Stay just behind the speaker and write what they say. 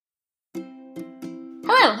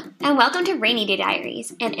Hello, and welcome to Rainy Day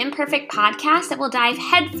Diaries, an imperfect podcast that will dive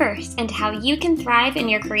headfirst into how you can thrive in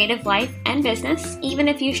your creative life and business, even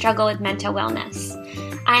if you struggle with mental wellness.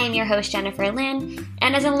 I am your host, Jennifer Lynn,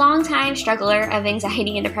 and as a longtime struggler of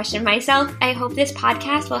anxiety and depression myself, I hope this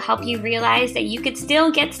podcast will help you realize that you could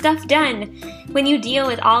still get stuff done when you deal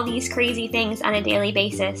with all these crazy things on a daily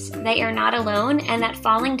basis, that you're not alone, and that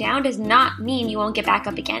falling down does not mean you won't get back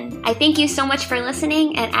up again. I thank you so much for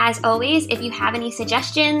listening, and as always, if you have any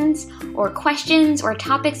suggestions or questions or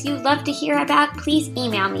topics you'd love to hear about, please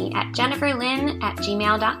email me at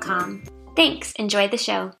jenniferlynn@gmail.com. Thanks. Enjoy the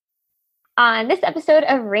show. On this episode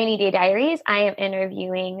of Rainy Day Diaries, I am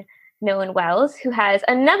interviewing Nolan Wells, who has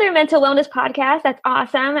another mental wellness podcast that's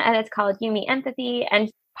awesome, and it's called You Me Empathy. And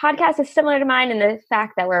podcast is similar to mine in the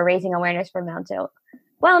fact that we're raising awareness for mental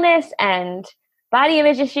wellness and body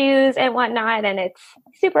image issues and whatnot, and it's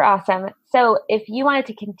super awesome. So if you wanted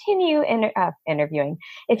to continue interviewing,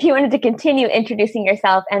 if you wanted to continue introducing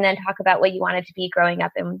yourself and then talk about what you wanted to be growing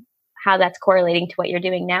up and how that's correlating to what you're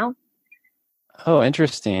doing now. Oh,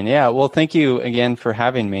 interesting. Yeah. Well, thank you again for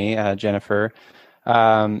having me, Jennifer.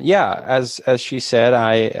 As she said,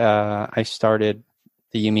 I started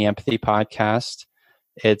the You Me Empathy podcast.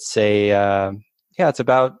 It's it's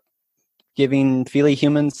about giving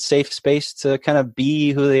humans safe space to kind of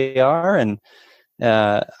be who they are, and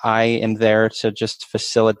I am there to just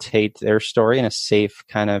facilitate their story in a safe,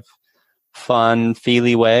 kind of fun,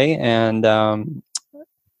 feely way, and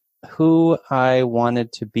who I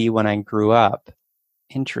wanted to be when I grew up.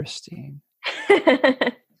 Interesting.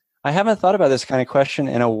 I haven't thought about this kind of question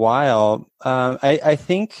in a while. I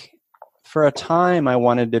think for a time I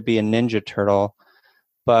wanted to be a Ninja Turtle,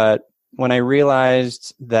 but when I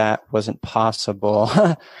realized that wasn't possible,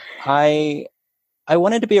 I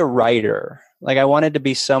wanted to be a writer. Like, I wanted to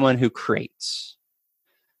be someone who creates.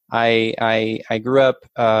 I grew up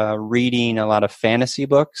reading a lot of fantasy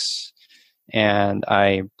books, and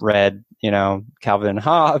I read, Calvin and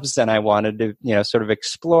Hobbes, and I wanted to, sort of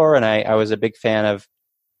explore. And I was a big fan of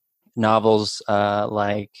novels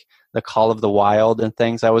like The Call of the Wild and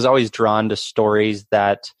things. I was always drawn to stories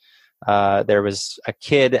that there was a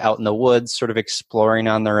kid out in the woods sort of exploring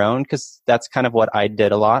on their own, because that's kind of what I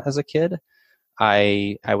did a lot as a kid.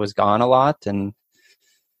 I was gone a lot and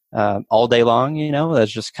all day long, that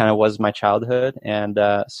just kind of was my childhood. And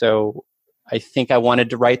so I think I wanted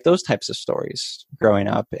to write those types of stories growing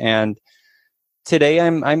up. And today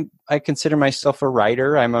I consider myself a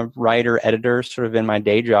writer. I'm a writer editor sort of in my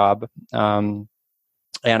day job. And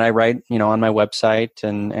I write, on my website,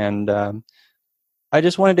 and I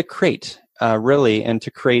just wanted to create really, and to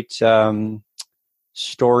create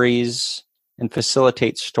stories and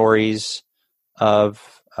facilitate stories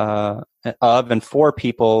of and for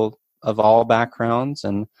people of all backgrounds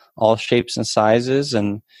and all shapes and sizes.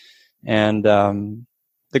 And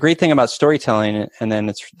the great thing about storytelling, and then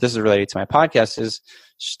this is related to my podcast, is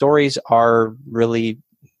stories are really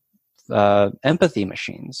empathy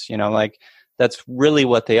machines. Like, that's really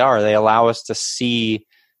what they are. They allow us to see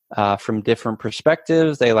from different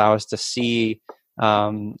perspectives. They allow us to see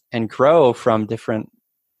and grow from different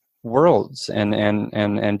worlds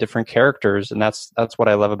and different characters. And that's what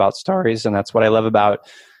I love about stories, and that's what I love about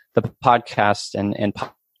the podcast and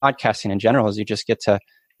podcasting in general, is you just get to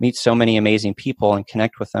meet so many amazing people and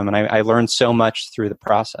connect with them. And I learned so much through the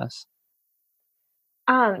process.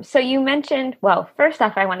 So you mentioned, well, first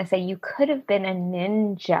off, I want to say you could have been a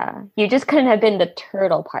ninja. You just couldn't have been the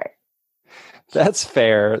turtle part. That's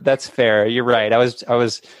fair. You're right. I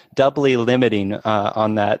was doubly limiting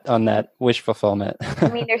on that wish fulfillment. I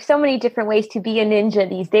mean, there's so many different ways to be a ninja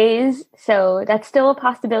these days. So that's still a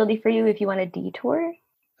possibility for you if you want to detour.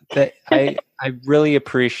 I really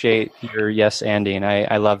appreciate your yes-anding.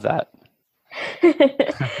 I love that.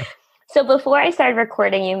 So before I started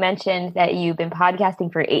recording, you mentioned that you've been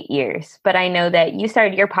podcasting for 8 years, but I know that you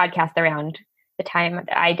started your podcast around the time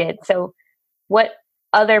I did. So what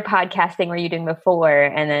other podcasting were you doing before?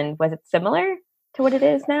 And then was it similar to what it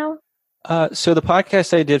is now? So the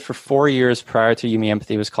podcast I did for 4 years prior to You Me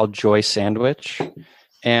Empathy was called Joy Sandwich.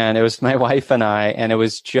 And it was my wife and I, and it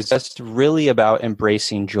was just really about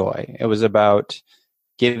embracing joy. It was about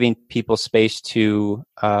giving people space to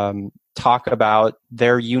talk about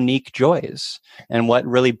their unique joys and what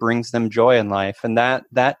really brings them joy in life. And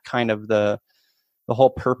that kind of the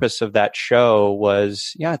whole purpose of that show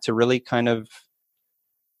was, to really kind of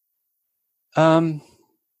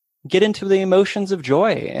get into the emotions of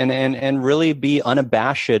joy and really be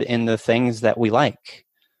unabashed in the things that we like.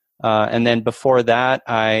 And then before that,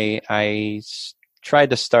 I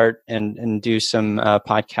tried to start and do some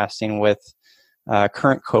podcasting with a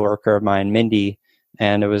current coworker of mine, Mindy,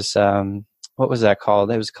 and it was what was that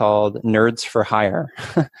called? It was called Nerds for Hire.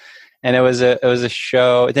 And it was a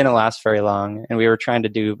show. It didn't last very long, and we were trying to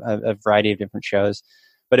do a variety of different shows,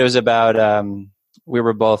 but it was about we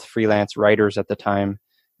were both freelance writers at the time,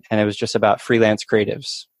 and it was just about freelance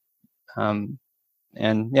creatives. And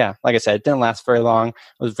yeah, like I said, it didn't last very long. It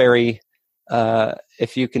was very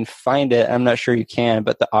if you can find it, I'm not sure you can,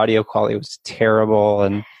 but the audio quality was terrible,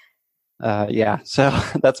 and yeah, so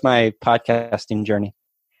that's my podcasting journey.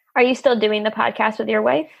 Are you still doing the podcast with your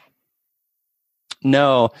wife?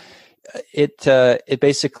 No. It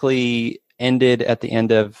basically ended at the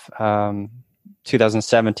end of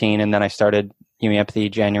 2017, and then I started Yumi Empathy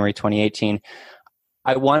January 2018.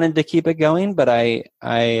 I wanted to keep it going, but I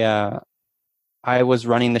was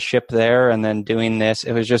running the ship there, and then doing this,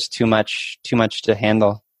 it was just too much to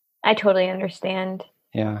handle. I totally understand.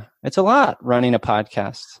 Yeah, it's a lot running a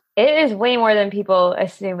podcast. It is way more than people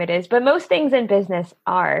assume it is, but most things in business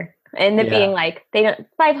are, and it being like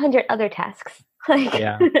 500 other tasks. Like,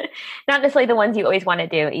 not necessarily the ones you always want to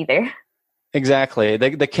do either. Exactly.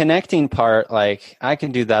 The connecting part, like I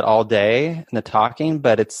can do that all day and the talking,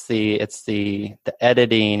 but it's the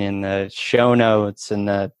editing and the show notes and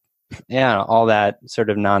all that sort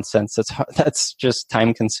of nonsense. That's just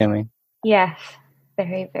time consuming. Yes.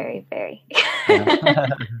 Very, very, very. Yeah.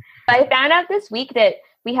 I found out this week that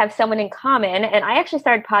we have someone in common, and I actually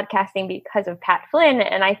started podcasting because of Pat Flynn,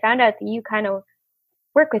 and I found out that you kind of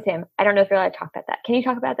work with him. I don't know if you're allowed to talk about that. Can you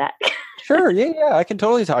talk about that? Sure. Yeah. I can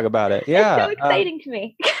totally talk about it. Yeah. It's so exciting to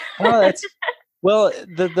me. Well,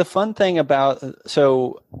 the fun thing about,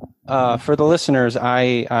 for the listeners,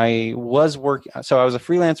 I was I was a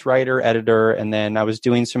freelance writer, editor, and then I was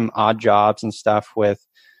doing some odd jobs and stuff with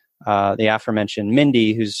the aforementioned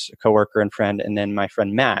Mindy, who's a coworker and friend, and then my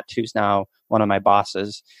friend Matt, who's now one of my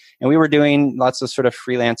bosses. And we were doing lots of sort of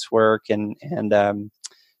freelance work, and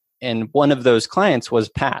one of those clients was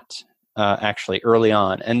Pat, actually early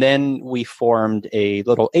on. And then we formed a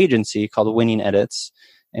little agency called Winning Edits,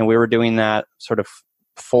 and we were doing that sort of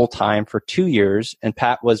full time for 2 years. And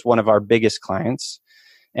Pat was one of our biggest clients,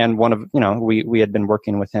 and we had been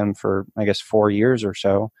working with him for, I guess, 4 years or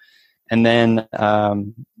so. And then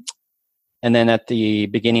at the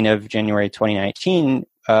beginning of January 2019,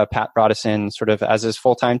 Pat brought us in sort of as his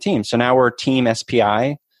full-time team. So now we're Team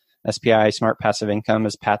SPI. SPI, Smart Passive Income,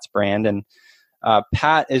 is Pat's brand. And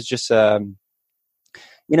Pat is just,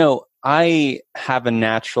 I have a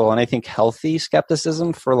natural and I think healthy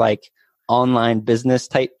skepticism for like online business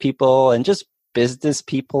type people and just business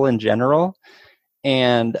people in general.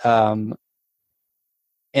 And that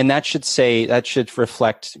should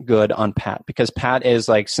reflect good on Pat, because Pat is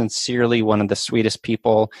like sincerely one of the sweetest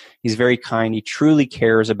people. He's very kind. He truly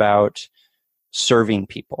cares about serving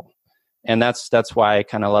people. And that's why I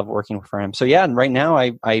kind of love working for him. So yeah, and right now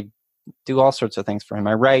I do all sorts of things for him.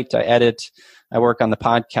 I write, I edit, I work on the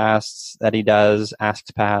podcasts that he does,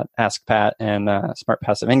 Ask Pat, and Smart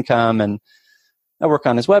Passive Income, and I work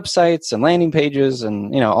on his websites and landing pages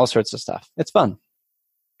and all sorts of stuff. It's fun.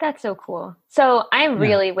 That's so cool. So I'm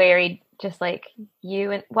really worried, just like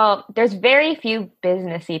you. And well, there's very few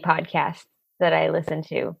businessy podcasts that I listen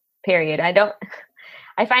to. Period. I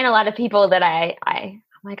find a lot of people that I'm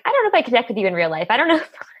like, I don't know if I connect with you in real life. I don't know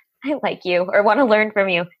if I like you or want to learn from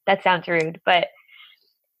you. That sounds rude, but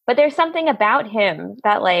there's something about him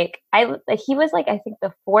that he was like, I think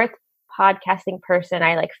the fourth podcasting person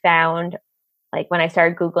I found when I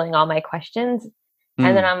started Googling all my questions.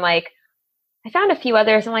 And then I'm like, I found a few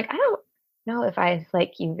others. I'm like, I don't know if I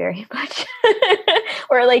like you very much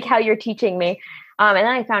or like how you're teaching me. And then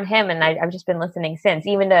I found him, and I've just been listening since,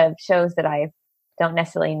 even to shows that I don't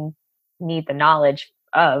necessarily need the knowledge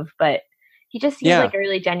of, but he just seems like a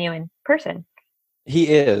really genuine person. He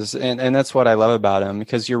is. And that's what I love about him,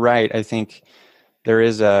 because you're right. I think there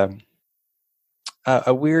is a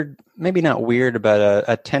weird, maybe not weird, but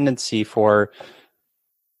a tendency for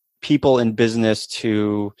people in business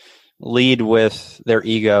to lead with their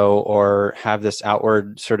ego or have this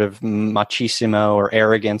outward sort of machismo or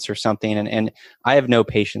arrogance or something. And I have no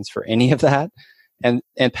patience for any of that. And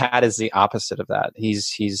Pat is the opposite of that.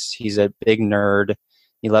 He's a big nerd.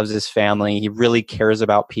 He loves his family. He really cares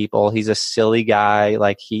about people. He's a silly guy,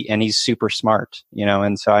 and he's super smart,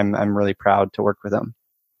 and so I'm really proud to work with him.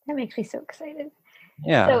 That makes me so excited.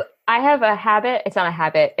 Yeah. So I have a habit. It's not a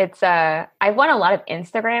habit. It's I've won a lot of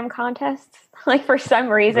Instagram contests. For some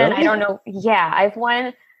reason, really? I don't know. Yeah, I've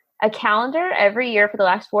won a calendar every year for the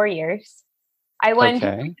last 4 years. I won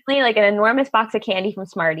an enormous box of candy from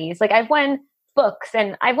Smarties. I've won books,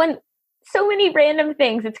 and I've won so many random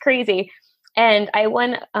things. It's crazy. And I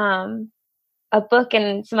won a book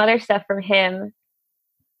and some other stuff from him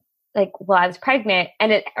I was pregnant,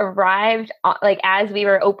 and it arrived like as we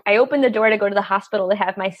were, I opened the door to go to the hospital to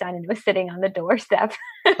have my son, and was sitting on the doorstep.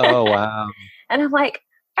 Oh, wow. And I'm like,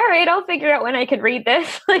 all right, I'll figure out when I could read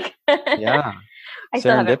this. Like, Yeah. I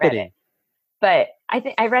still haven't read it, Serendipity. but I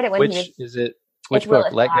think I read it when he Which was, is it? it's Which Will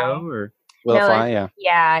book? It Let Fly. Go or Will It No, Fly? Yeah.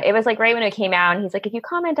 yeah, it was like right when it came out, and he's like, if you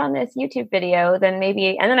comment on this YouTube video, then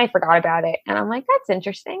maybe, and then I forgot about it. And I'm like, that's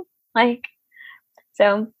interesting. Like,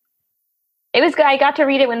 so it was good. I got to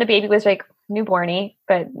read it when the baby was like newborny,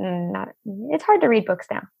 but it's hard to read books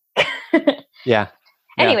now. Yeah.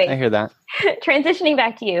 Anyway, I hear that. transitioning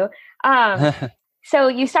back to you. So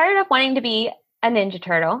you started off wanting to be a Ninja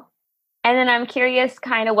Turtle. And then I'm curious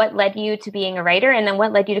kind of what led you to being a writer, and then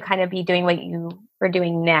what led you to kind of be doing what you are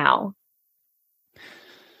doing now.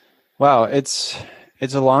 Wow, it's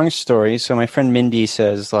a long story. So my friend Mindy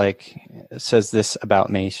says this about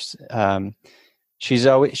me.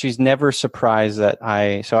 She's never surprised that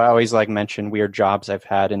I always like mention weird jobs I've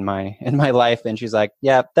had in my life, and she's like,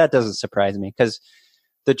 yeah, that doesn't surprise me, because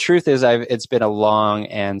the truth is it's been a long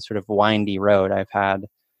and sort of windy road. I've had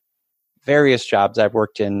various jobs. I've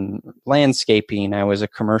worked in landscaping. I was a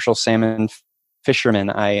commercial salmon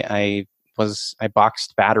fisherman. I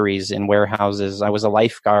boxed batteries in warehouses. I was a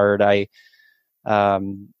lifeguard.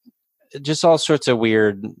 Just all sorts of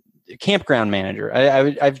weird campground manager.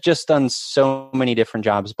 I've just done so many different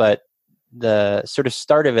jobs, but the sort of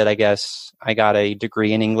start of it, I guess, I got a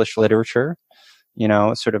degree in English literature,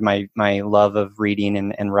 sort of my love of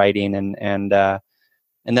reading and writing.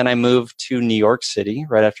 And then I moved to New York City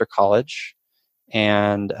right after college,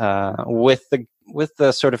 and with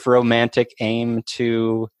the sort of romantic aim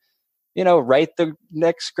to write the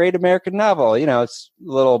next great American novel. It's a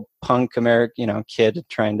little punk American, kid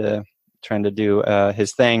trying to do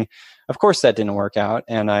his thing. Of course, that didn't work out,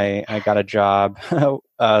 and I got a job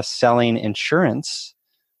selling insurance,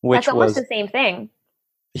 which That's almost was the same thing.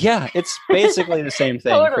 Yeah, it's basically the same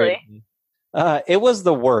thing. Totally. It was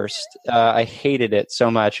the worst. I hated it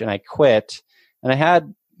so much, and I quit. And I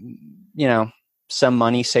had, some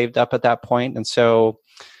money saved up at that point, and so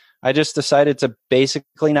I just decided to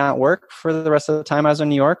basically not work for the rest of the time I was in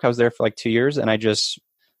New York. I was there for like 2 years, and I just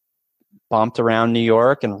bumped around New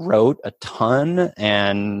York and wrote a ton,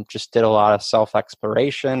 and just did a lot of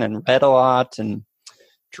self-exploration, and read a lot, and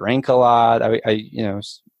drank a lot. I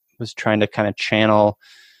was trying to kind of channel,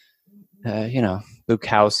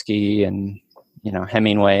 Bukowski and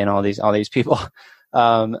Hemingway and all these people,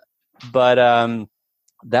 but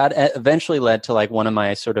that eventually led to like one of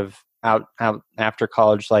my sort of out after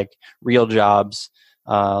college, like real jobs,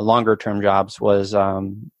 longer term jobs was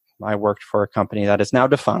I worked for a company that is now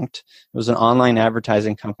defunct. It was an online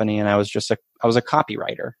advertising company, and I was a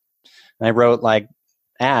copywriter, and I wrote like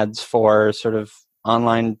ads for sort of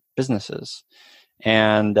online businesses,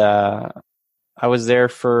 and I was there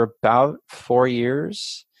for about 4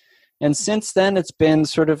 years. And since then, it's been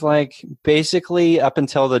sort of like basically up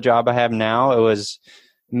until the job I have now, it was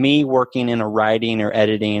me working in a writing or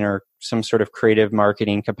editing or some sort of creative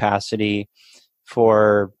marketing capacity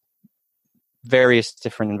for various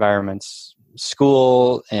different environments,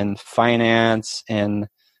 school and finance and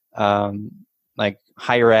like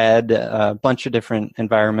higher ed, a bunch of different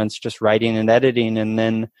environments, just writing and editing. And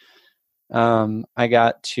then I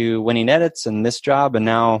got to Winning Edits and this job, and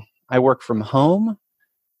now I work from home,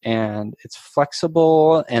 and it's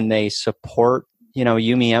flexible, and they support,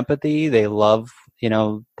 Yumi Empathy. They love,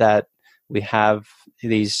 that we have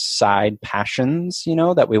these side passions,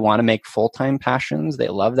 that we want to make full-time passions. They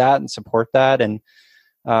love that and support that. And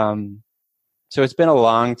so it's been a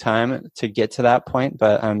long time to get to that point,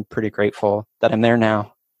 but I'm pretty grateful that I'm there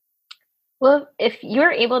now. Well, if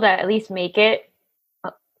you're able to at least make it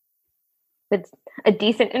with a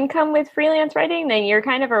decent income with freelance writing, then you're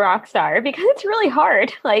kind of a rock star, because it's really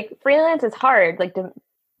hard. Like, freelance is hard, like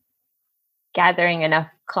gathering enough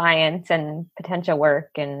clients and potential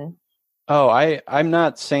work. And I'm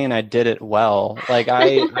not saying I did it well. Like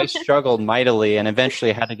I struggled mightily, and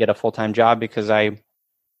eventually had to get a full-time job because I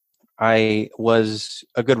was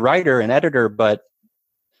a good writer and editor, but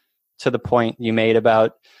to the point you made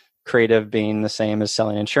about creative being the same as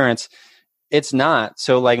selling insurance, it's not.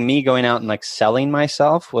 So like me going out and like selling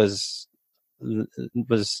myself was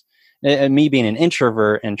me being an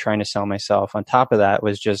introvert and trying to sell myself on top of that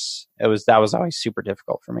that was always super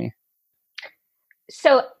difficult for me.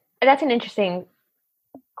 So that's an interesting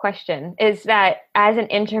question, is that as an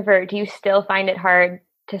introvert, do you still find it hard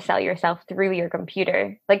to sell yourself through your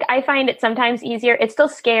computer? Like, I find it sometimes easier. It's still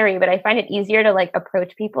scary, but I find it easier to like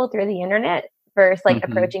approach people through the internet versus like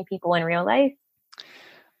approaching people in real life.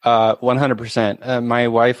 100%. My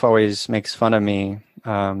wife always makes fun of me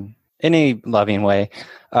in a loving way,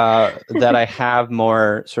 that I have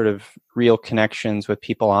more sort of real connections with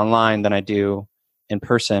people online than I do in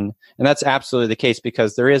person. And that's absolutely the case,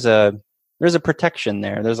 because there's a protection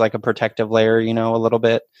there. There's like a protective layer, a little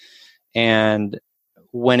bit. And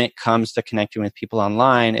when it comes to connecting with people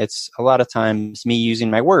online, it's a lot of times me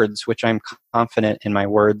using my words, which I'm confident in my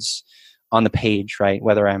words on the page, right?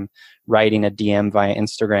 Whether I'm writing a DM via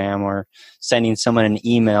Instagram or sending someone an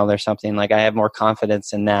email or something, like I have more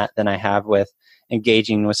confidence in that than I have with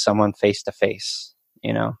engaging with someone face to face,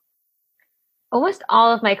 Almost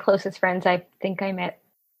all of my closest friends, I think I met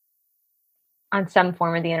on some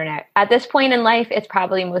form of the internet. At this point in life, it's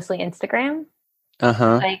probably mostly Instagram.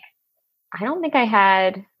 Like, I don't think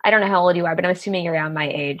I don't know how old you are, but I'm assuming you're around my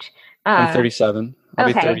age. I'm 37. I'll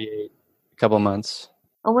be 38 in a couple of months.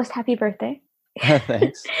 Almost happy birthday.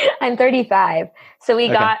 Thanks. I'm 35. So we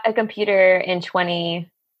got a computer in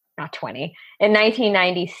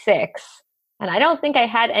 1996. And I don't think I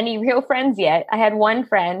had any real friends yet. I had one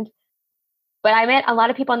friend, but I met a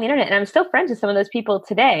lot of people on the internet, and I'm still friends with some of those people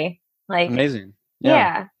today. Like, amazing.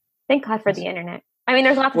 Yeah. Thank God for the internet. I mean,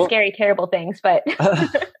 there's lots of scary, terrible things, but.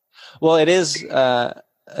 Well, it is,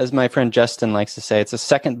 as my friend Justin likes to say, it's the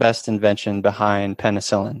second best invention behind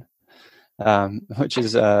penicillin. Which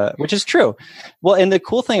is true. Well, and the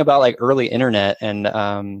cool thing about like early internet, and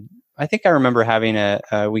I think I remember having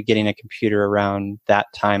we getting a computer around that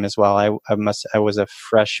time as well. I was a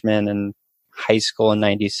freshman in high school in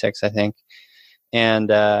 '96, I think, and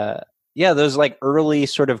those like early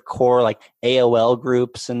sort of core like AOL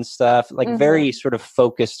groups and stuff, like very sort of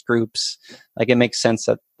focused groups. Like it makes sense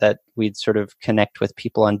that we'd sort of connect with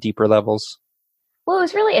people on deeper levels. Well, it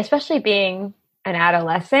was really, especially being an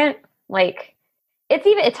adolescent. Like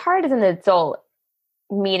it's hard as an adult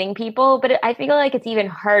meeting people, but I feel like it's even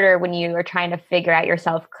harder when you are trying to figure out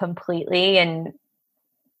yourself completely and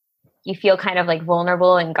you feel kind of like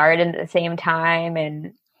vulnerable and guarded at the same time.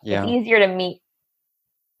 And it's easier to meet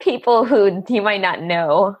people who you might not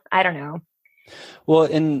know. I don't know. Well,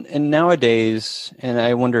 and nowadays, and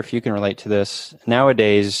I wonder if you can relate to this,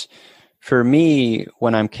 nowadays, for me,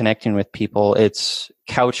 when I'm connecting with people, it's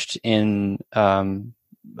couched in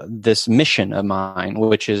this mission of mine,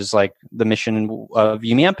 which is like the mission of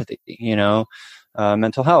Yumi Empathy,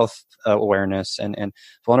 mental health awareness and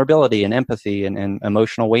vulnerability and empathy and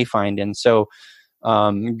emotional wayfinding. So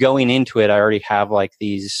going into it, I already have like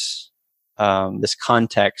this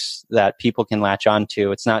context that people can latch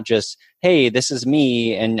onto. It's not just, hey, this is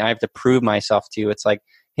me and I have to prove myself to you. It's like,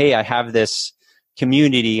 hey, I have this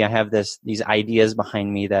community, I have these ideas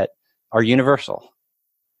behind me that are universal.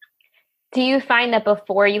 Do you find that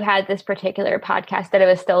before you had this particular podcast that it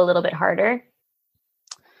was still a little bit harder?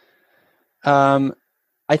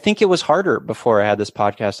 I think it was harder before I had this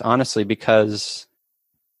podcast, honestly, because,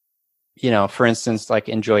 for instance, like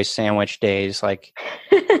Enjoy Sandwich Days, like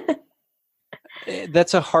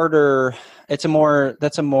that's a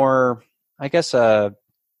more, I guess,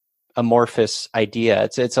 amorphous idea.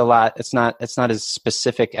 It's a lot. It's not as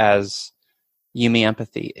specific as Yumi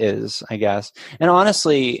Empathy is, I guess. And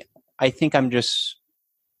honestly, I think I'm just,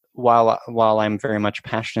 while I'm very much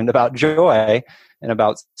passionate about joy and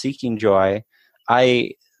about seeking joy,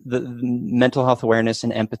 the mental health awareness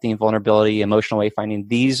and empathy and vulnerability, emotional wayfinding,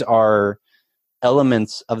 these are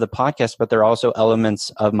elements of the podcast, but they're also elements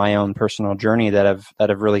of my own personal journey that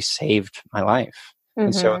have really saved my life.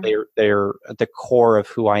 And so they're at the core of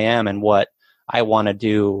who I am and what I want to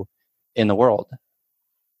do in the world.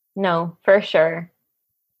 No, for sure.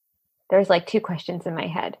 There's like two questions in my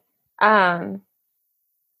head.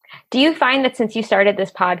 Do you find that since you started this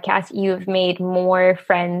podcast, you've made more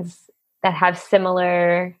friends that have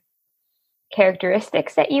similar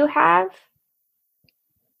characteristics that you have?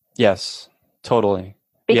 Yes, totally.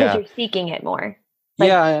 Because you're seeking it more.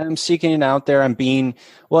 I'm seeking it out there. I'm being,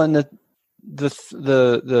 well, and the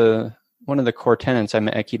one of the core tenets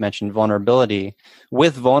I keep mentioning, vulnerability.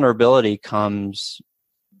 With vulnerability comes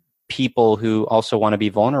people who also want to be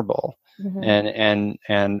vulnerable. And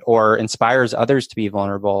or inspires others to be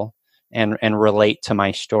vulnerable and relate to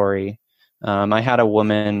my story. I had a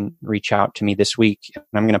woman reach out to me this week, and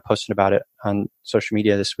I'm going to post about it on social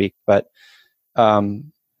media this week, but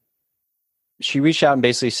she reached out and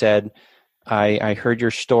basically said, I heard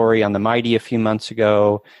your story on the Mighty a few months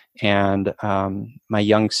ago, and my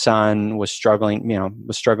young son was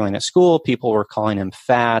struggling at school. People were calling him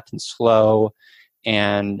fat and slow,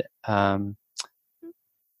 and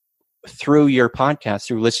through your podcast,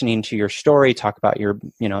 through listening to your story, talk about your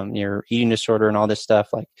eating disorder and all this stuff,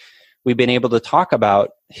 like we've been able to talk about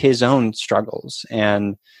his own struggles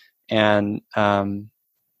and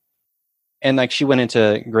and like she went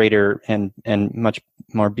into greater and much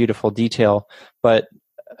more beautiful detail, but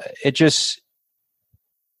it just,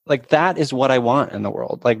 like, that is what I want in the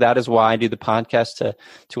world. Like, that is why I do the podcast,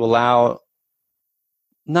 to allow,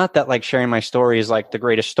 not that like sharing my story is like the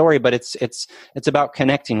greatest story, but it's about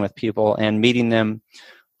connecting with people and meeting them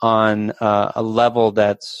on a level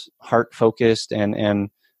that's heart focused and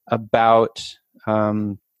about,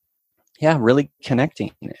 really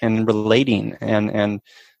connecting and relating and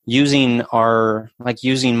using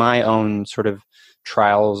my own sort of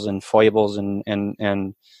trials and foibles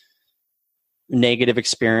and negative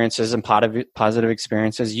experiences and positive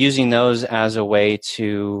experiences, using those as a way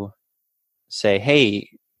to say, hey,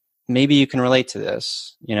 maybe you can relate to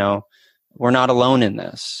this. We're not alone in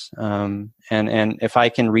this. And if I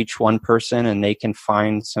can reach one person and they can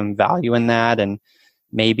find some value in that and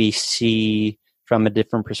maybe see from a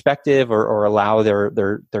different perspective or allow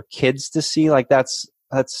their kids to see, like, that's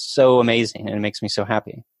so amazing. And it makes me so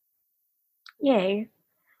happy. Yay.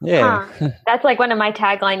 Yeah. That's like one of my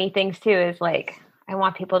tagliney things too, is like, I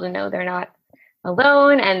want people to know they're not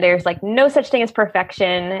alone and there's like no such thing as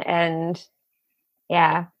perfection. And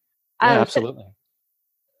yeah. Absolutely.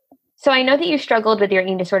 So I know that you struggled with your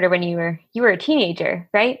eating disorder when you were a teenager,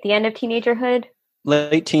 right? The end of teenagerhood?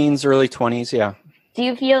 Late teens, early 20s. Yeah. Do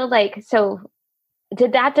you feel like, so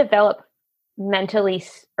did that develop mentally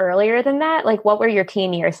earlier than that? Like, what were your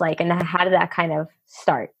teen years like and how did that kind of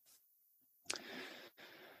start?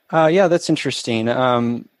 Yeah, that's interesting. I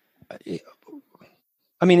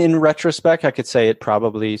mean, in retrospect, I could say it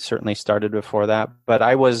probably certainly started before that, but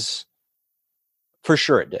for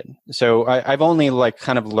sure it did. So I've only like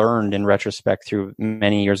kind of learned in retrospect through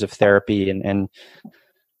many years of therapy and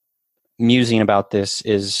musing about this,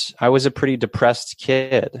 is I was a pretty depressed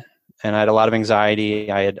kid and I had a lot of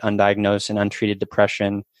anxiety. I had undiagnosed and untreated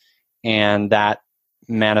depression, and that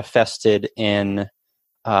manifested in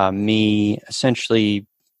me essentially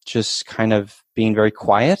just kind of being very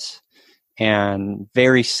quiet and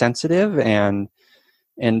very sensitive, and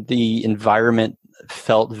the environment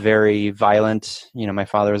felt very violent. My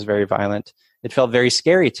father was very violent. It felt very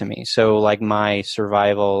scary to me. So like my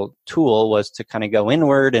survival tool was to kind of go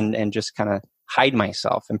inward and just kind of hide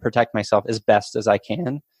myself and protect myself as best as I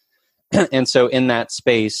can. And so in that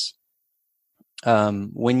space,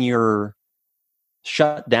 when you're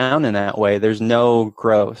shut down in that way, there's no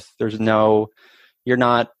growth. You're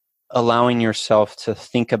not allowing yourself to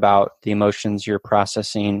think about the emotions you're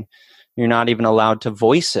processing. You're not even allowed to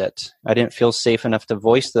voice it. I didn't feel safe enough to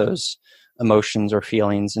voice those emotions or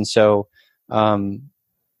feelings. And so,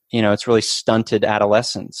 it's really stunted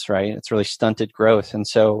adolescence, right? It's really stunted growth. And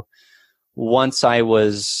so once I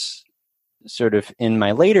was sort of in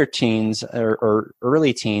my later teens or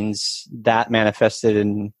early teens, that manifested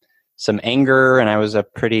in some anger. And I was a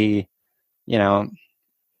pretty,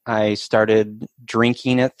 I started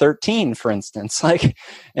drinking at 13, for instance,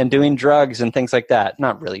 and doing drugs and things like that.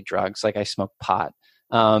 Not really drugs, like I smoked pot.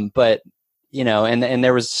 But, and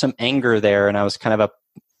there was some anger there, and I was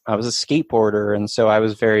I was a skateboarder. And so I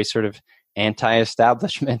was very sort of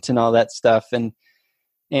anti-establishment and all that stuff. And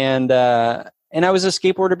I was a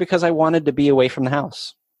skateboarder because I wanted to be away from the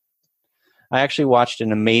house. I actually watched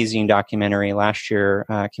an amazing documentary last year,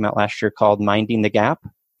 came out last year, called Minding the Gap.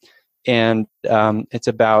 And it's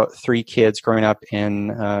about 3 kids growing up in,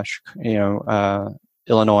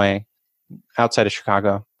 Illinois, outside of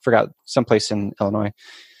Chicago. Forgot, someplace in Illinois.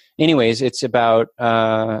 Anyways, it's about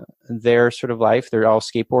their sort of life. They're all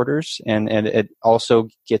skateboarders, and it also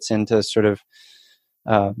gets into sort of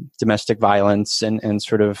domestic violence and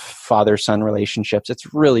sort of father-son relationships.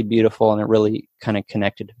 It's really beautiful, and it really kind of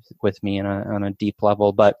connected with me on a deep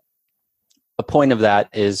level. But the point of that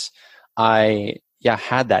is I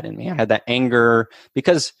had that in me. I had that anger,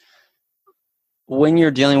 because when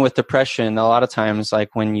you're dealing with depression, a lot of times,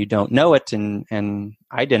 like when you don't know it, and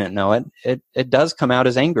I didn't know it, it does come out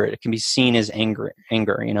as anger. It can be seen as anger,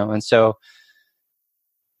 and so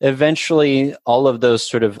eventually all of those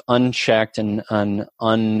sort of unchecked and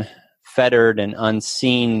unfettered and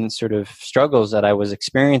unseen sort of struggles that I was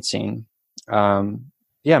experiencing,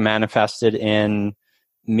 manifested in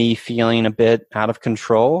me feeling a bit out of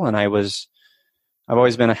control. And I've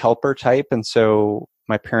always been a helper type. And so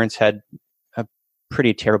my parents had a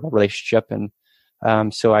pretty terrible relationship.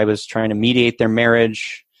 And so I was trying to mediate their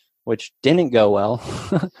marriage, which didn't go well.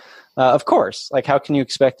 Of course, like how can you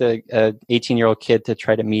expect a 18-year-old kid to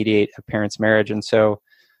try to mediate a parent's marriage? And so,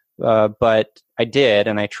 but I did,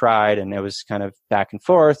 and I tried, and it was kind of back and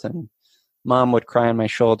forth, and mom would cry on my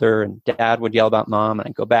shoulder and dad would yell about mom, and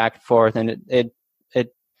I'd go back and forth, and it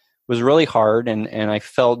was really hard, and I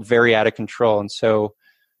felt very out of control. And so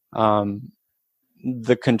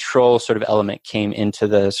the control sort of element came into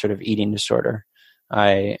the sort of eating disorder.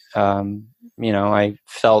 I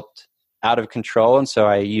felt out of control, and so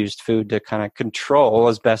I used food to kind of control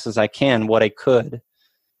as best as I can what I could.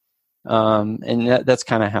 And that's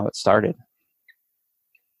kind of how it started.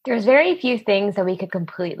 There's very few things that we could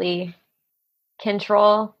completely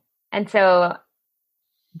control. And so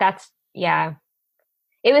that's, yeah.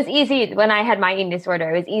 It was easy when I had my eating disorder.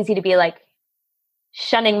 It was easy to be like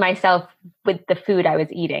shunning myself with the food I was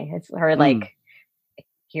eating. It's her like,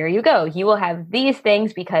 here you go. You will have these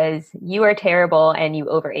things because you are terrible and you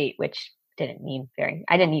overate, which I didn't eat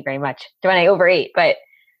very much when I overate, but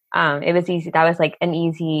it was easy. That was like an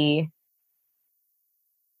easy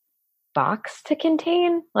box to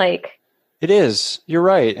contain. Like, it is. You're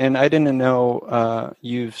right. And I didn't know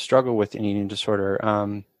you've struggled with an eating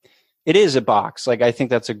disorder. It is a box. Like, I think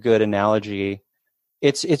that's a good analogy.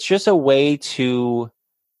 It's just a way to,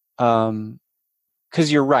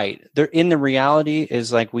 because you're right. In the reality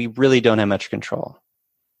is like we really don't have much control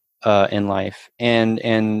in life,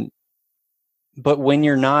 but when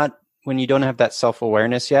you don't have that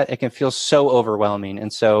self-awareness yet, it can feel so overwhelming,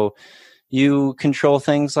 and so you control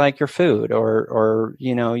things like your food, or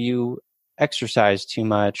you exercise too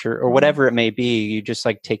much, or whatever it may be. You just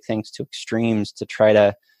like take things to extremes to try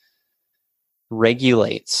to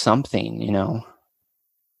regulate something.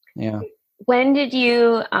 Yeah. When did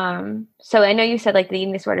you, so I know you said like the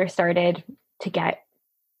eating disorder started to get,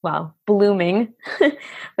 blooming,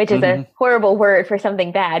 which is a horrible word for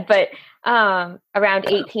something bad, but around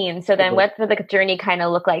 18. So then what did the journey kind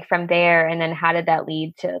of look like from there? And then how did that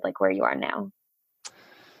lead to like where you are now?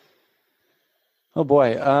 Oh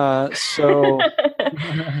boy. So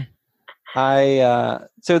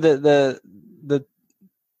so the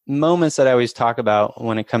moments that I always talk about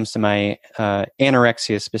when it comes to my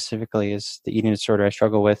anorexia specifically is the eating disorder I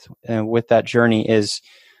struggle with. With that journey is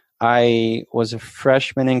I was a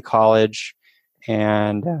freshman in college,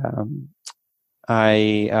 and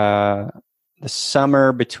the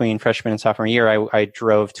summer between freshman and sophomore year, I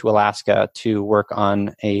drove to Alaska to work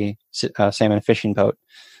on a salmon fishing boat.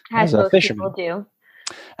 As most people do.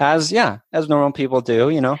 As normal people do,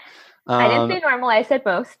 I didn't say normal, I said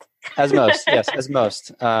most. As most, yes, as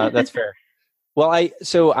most. That's fair. Well, I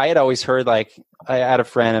had always heard, like, I had a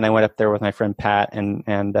friend, and I went up there with my friend Pat, and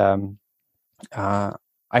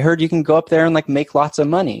I heard you can go up there and like make lots of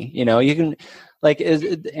money. You can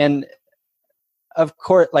and of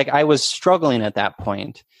course, like I was struggling at that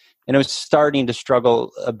point, and I was starting to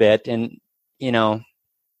struggle a bit, and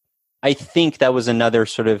I think that was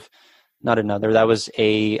that was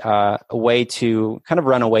a way to kind of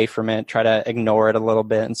run away from it, try to ignore it a little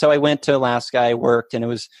bit. And so I went to Alaska, I worked, and it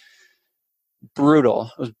was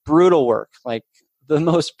brutal. It was brutal work, like the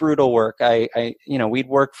most brutal work. We'd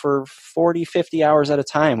work for 40, 50 hours at a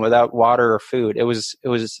time without water or food. It was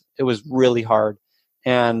really hard.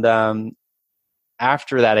 And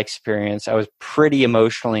after that experience, I was pretty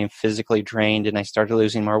emotionally and physically drained, and I started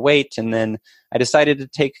losing more weight. And then I decided to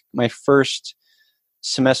take my first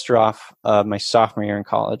semester off of my sophomore year in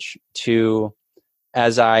college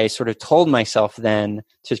as I sort of told myself then,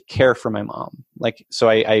 to care for my mom. Like, so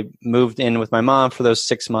I moved in with my mom for those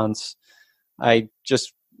 6 months. I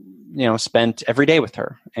just, spent every day with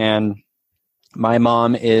her. And my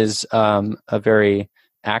mom is a very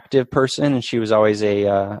active person, and she was always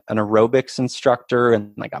an aerobics instructor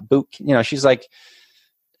and like a boot. She's like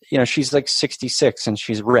 66 and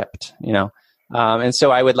she's ripped. And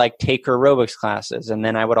so I would like take her aerobics classes, and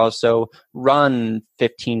then I would also run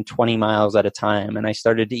 15, 20 miles at a time. And I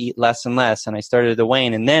started to eat less and less, and I started to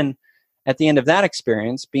wane. And then at the end of that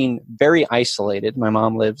experience, being very isolated, my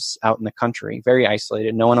mom lives out in the country, very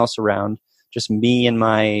isolated, no one else around, just me and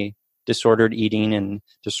my disordered eating and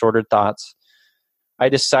disordered thoughts, I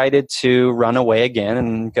decided to run away again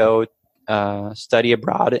and go study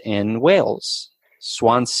abroad in Wales,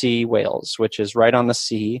 Swansea, Wales, which is right on the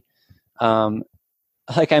sea.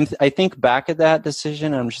 I think back at that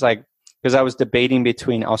decision, I'm just like, because I was debating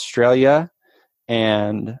between Australia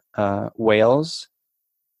and Wales,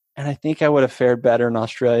 and I think I would have fared better in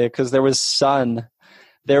Australia because there was sun.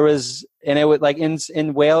 And it would like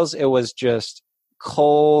in Wales, it was just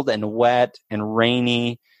cold and wet and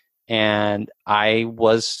rainy, and I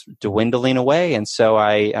was dwindling away. And so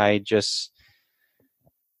I just,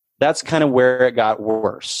 that's kind of where it got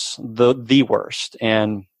worse, the worst.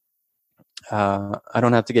 And I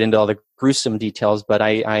don't have to get into all the gruesome details, but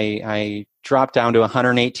I dropped down to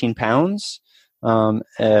 118 pounds.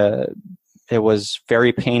 It was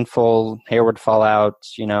very painful. Hair would fall out.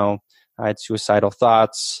 I had suicidal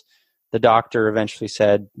thoughts. the doctor eventually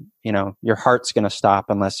said, your heart's going to stop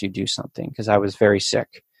unless you do something, because I was very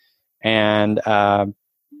sick. And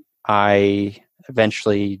I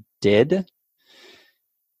eventually did.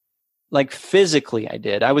 Like physically, I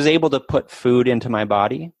did. I was able to put food into my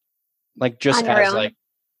body, like just as like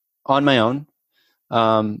on my own,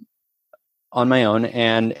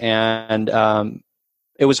 and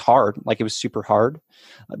it was hard. Like it was super hard,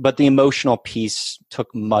 but the emotional piece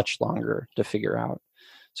took much longer to figure out.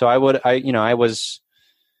 So I was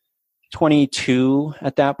 22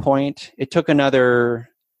 at that point. It took another,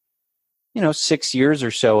 6 years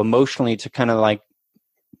or so emotionally to kind of like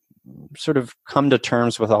sort of come to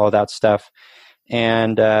terms with all of that stuff.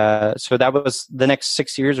 And so that was the next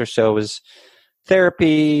 6 years or so was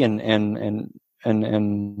therapy and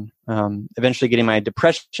eventually getting my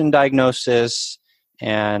depression diagnosis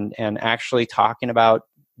and actually talking about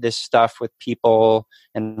this stuff with people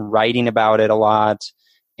and writing about it a lot.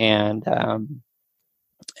 And that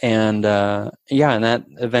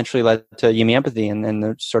eventually led to Yumi Empathy and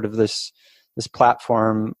there's sort of this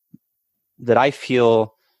platform that I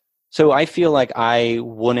feel like I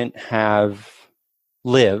wouldn't have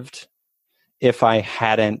lived if I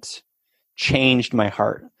hadn't changed my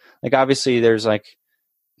heart. Like obviously there's like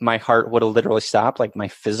my heart would have literally stopped, like my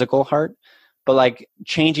physical heart, but like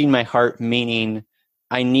changing my heart meaning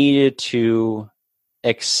I needed to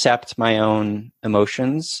accept my own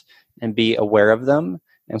emotions and be aware of them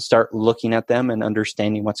and start looking at them and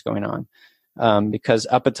understanding what's going on. Because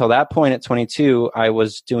up until that point at 22, I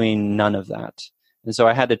was doing none of that. And so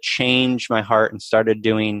I had to change my heart and started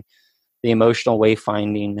doing the emotional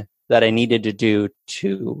wayfinding that I needed to do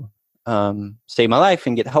to save my life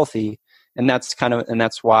and get healthy. And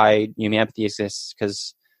that's why Yumi Empathy exists,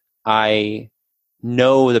 because I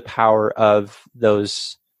know the power of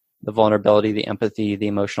those, the vulnerability, the empathy, the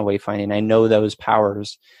emotional wayfinding. I know those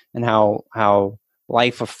powers and how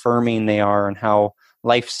life affirming they are and how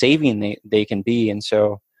life saving they can be. And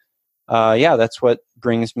so, that's what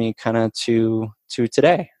brings me kind of to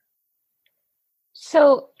today.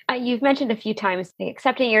 So you've mentioned a few times like,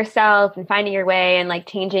 accepting yourself and finding your way and like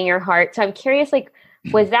changing your heart. So I'm curious, like,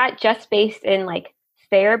 was that just based in like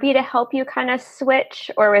therapy to help you kind of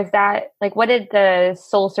switch, or was that like, what did the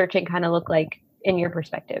soul searching kind of look like in your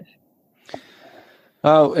perspective?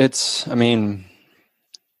 Oh,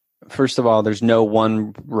 first of all, there's no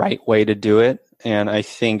one right way to do it. And I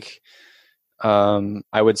think,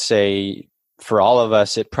 I would say for all of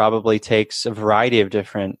us, it probably takes a variety of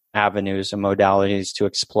different avenues and modalities to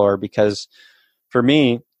explore, because for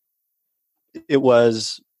me, it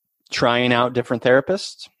was trying out different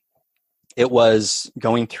therapists. It was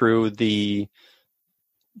going through the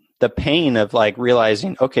pain of like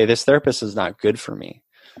realizing, okay, this therapist is not good for me.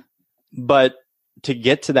 But to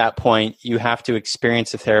get to that point, you have to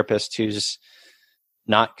experience a therapist who's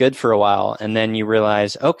not good for a while. And then you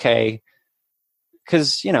realize, okay,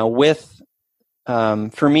 because, with,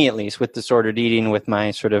 for me at least, with disordered eating, with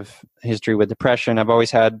my sort of history with depression, I've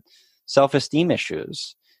always had self-esteem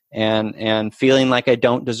issues and feeling like I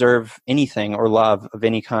don't deserve anything or love of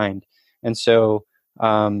any kind. And so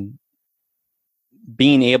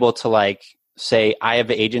being able to like say I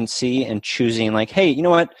have agency and choosing like, hey, you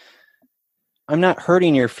know what? I'm not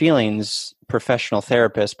hurting your feelings, professional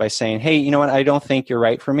therapist, by saying, hey, you know what? I don't think you're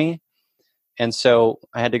right for me. And so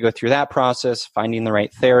I had to go through that process, finding the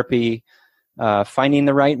right therapy, finding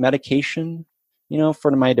the right medication,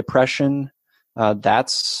 for my depression.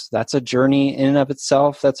 That's a journey in and of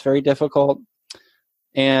itself. That's very difficult.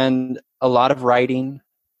 And a lot of writing,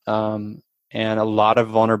 and a lot of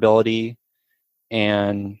vulnerability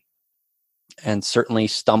and certainly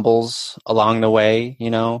stumbles along the way,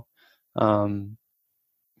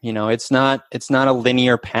 it's not a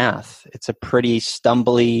linear path. It's a pretty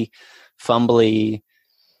stumbly, fumbly,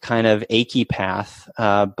 kind of achy path.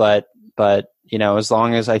 But as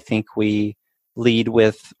long as I think we lead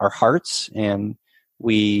with our hearts and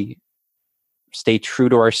we stay true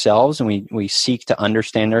to ourselves and we seek to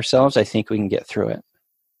understand ourselves, I think we can get through it.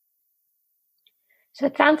 So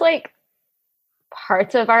it sounds like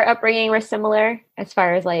parts of our upbringing were similar as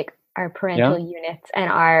far as like our parental units and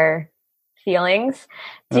our feelings.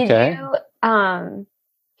 I'm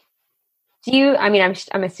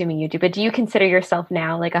assuming you do, but do you consider yourself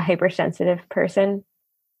now like a hypersensitive person?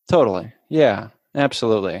 Totally. Yeah,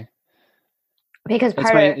 absolutely. Because it's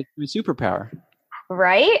my superpower.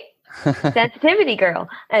 Right? Sensitivity girl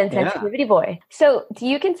and sensitivity boy. So do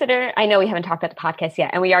you consider, I know we haven't talked about the podcast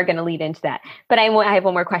yet, and we are going to lead into that, but I have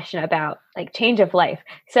one more question about like change of life.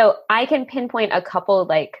 So I can pinpoint a couple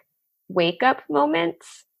like wake up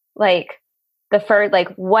moments. Like the first, like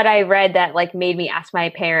what I read that like made me ask my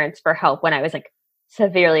parents for help when I was like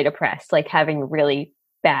severely depressed, like having really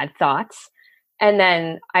bad thoughts. And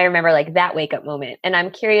then I remember like that wake up moment. And I'm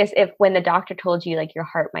curious if when the doctor told you like your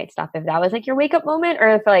heart might stop, if that was like your wake up moment, or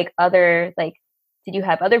if like other, like, did you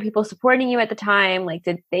have other people supporting you at the time? Like,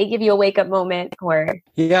 did they give you a wake up moment or?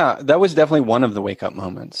 Yeah, that was definitely one of the wake up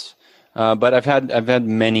moments. But I've had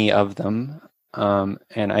many of them.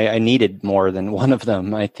 And I needed more than one of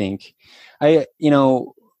them, I think. That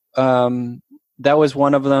was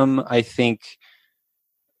one of them. I think,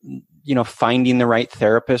 finding the right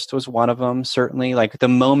therapist was one of them, certainly. Like the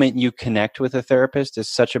moment you connect with a therapist is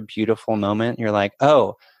such a beautiful moment. You're like,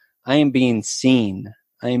 oh, I am being seen.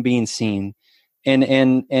 I am being seen.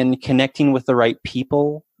 And connecting with the right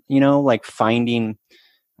people, like finding,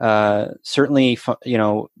 certainly,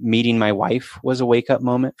 meeting my wife was a wake up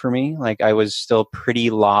moment for me. Like I was still pretty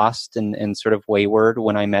lost and sort of wayward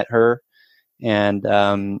when I met her.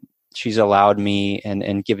 And, she's allowed me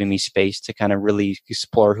and given me space to kind of really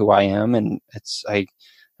explore who I am. And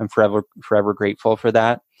I'm forever grateful for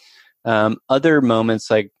that. Other moments,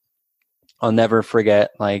 like I'll never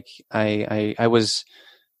forget, like I was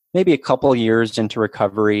maybe a couple years into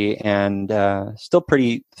recovery and, still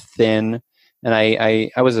pretty thin. And I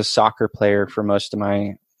was a soccer player for most of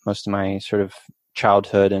my sort of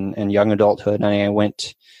childhood and young adulthood. And I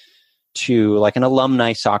went to like an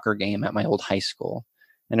alumni soccer game at my old high school.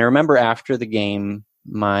 And I remember after the game,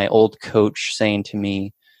 my old coach saying to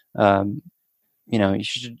me, you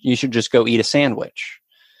should just go eat a sandwich.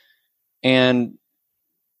 And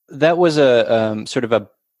that was a sort of a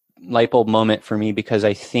light bulb moment for me because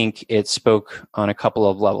I think it spoke on a couple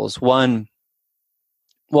of levels. One,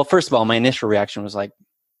 well, first of all, my initial reaction was like,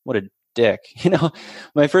 what a dick.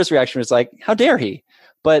 My first reaction was like, how dare he?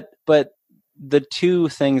 But the two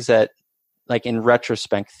things that, like in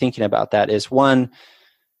retrospect, thinking about that is one,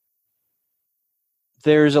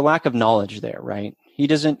 there's a lack of knowledge there, right? He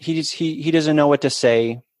doesn't know what to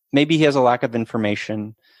say. Maybe he has a lack of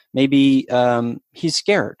information. Maybe he's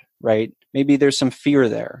scared, right? Maybe there's some fear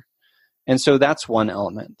there. And so that's one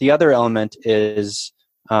element. The other element is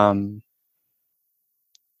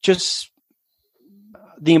just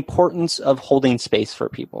the importance of holding space for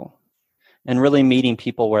people and really meeting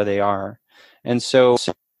people where they are. And so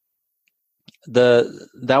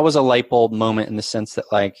that was a light bulb moment in the sense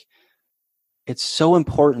that, like, it's so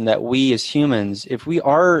important that we as humans, if we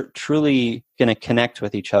are truly going to connect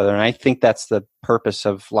with each other, and I think that's the purpose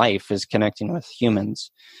of life, is connecting with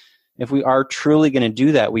humans. If we are truly going to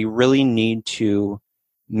do that, we really need to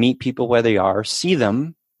meet people where they are,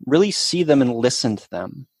 really see them and listen to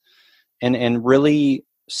them, and really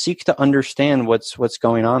seek to understand what's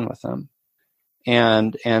going on with them,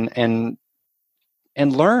 and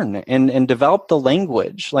learn and develop the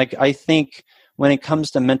language. Like, I think when it comes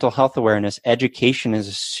to mental health awareness, education is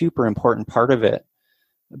a super important part of it,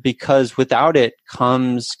 because without it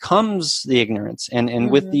comes the ignorance, and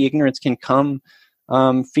with the ignorance can come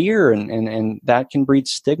fear, and that can breed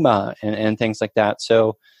stigma and things like that.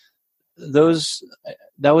 So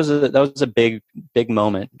that was a big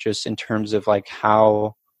moment, just in terms of like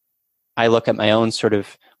how I look at my own sort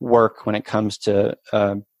of work when it comes to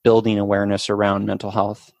building awareness around mental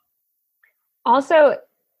health. Also,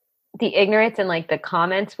 the ignorance and like the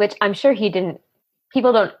comments, which I'm sure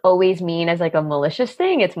people don't always mean as like a malicious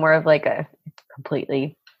thing. It's more of like a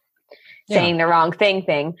completely saying the wrong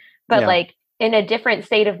thing. But like in a different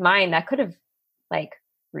state of mind, that could have like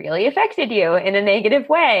really affected you in a negative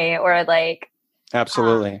way, or like.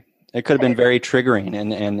 Absolutely. It could have been very triggering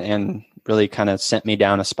and really kind of sent me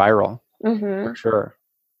down a spiral, for sure.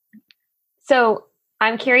 So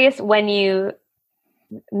I'm curious, when you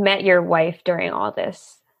met your wife during all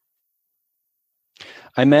this.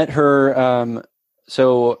 I met her,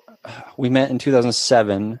 so we met in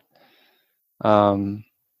 2007. So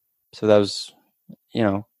that was,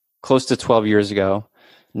 close to 12 years ago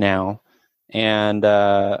now. And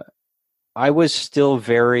I was still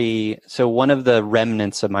so one of the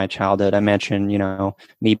remnants of my childhood, I mentioned,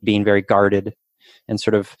 me being very guarded, and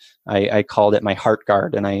sort of, I called it my heart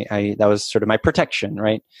guard. And that was sort of my protection,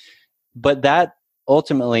 right? But that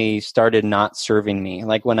ultimately started not serving me.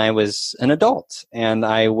 Like when I was an adult and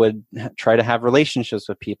I would try to have relationships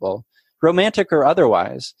with people, romantic or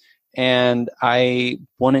otherwise, and I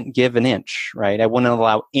wouldn't give an inch, right? I wouldn't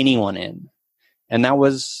allow anyone in. And that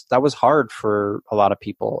was hard for a lot of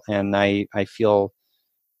people. And I feel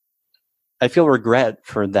regret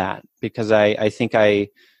for that, because I think I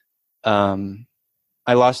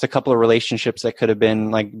lost a couple of relationships that could have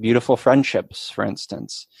been like beautiful friendships, for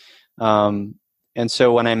instance. And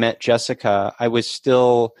so when I met Jessica, I was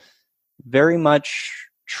still very much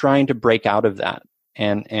trying to break out of that,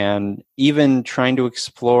 and even trying to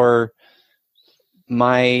explore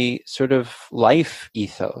my sort of life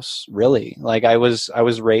ethos, really. Like I was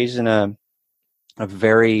raised in a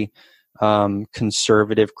very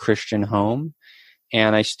conservative Christian home,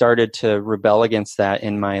 and I started to rebel against that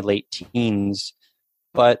in my late teens,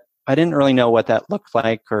 but I didn't really know what that looked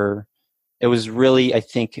like, or it was really, I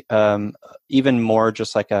think, even more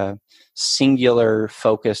just like a singular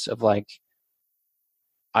focus of like,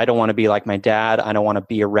 I don't want to be like my dad. I don't want to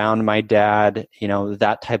be around my dad. You know,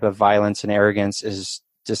 that type of violence and arrogance is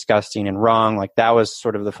disgusting and wrong. Like that was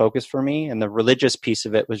sort of the focus for me. And the religious piece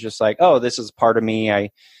of it was just like, oh, this is part of me.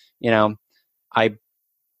 In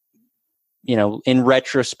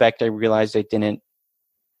retrospect, I realized I didn't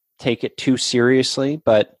take it too seriously.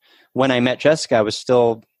 But when I met Jessica, I was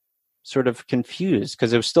still sort of confused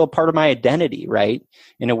because it was still part of my identity, right?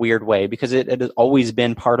 In a weird way, because it has always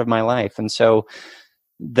been part of my life. And so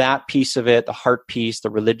that piece of it, the heart piece,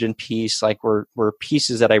 the religion piece, like were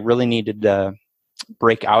pieces that I really needed to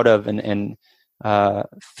break out of and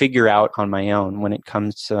figure out on my own when it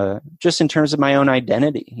comes to just in terms of my own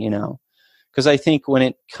identity, you know, because I think when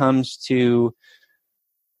it comes to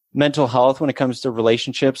mental health, when it comes to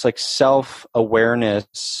relationships, like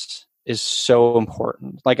self-awareness is so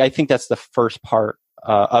important. Like I think that's the first part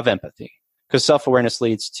of empathy, because self-awareness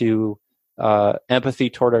leads to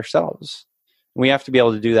empathy toward ourselves. We have to be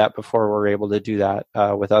able to do that before we're able to do that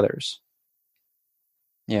with others.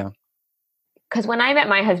 Yeah. Because when I met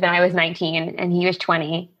my husband, I was 19 and he was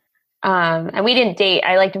 20. And we didn't date.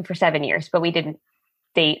 I liked him for 7 years, but we didn't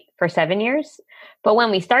date for 7 years. But when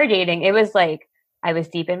we started dating, it was like I was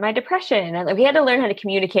deep in my depression. And we had to learn how to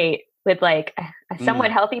communicate with like a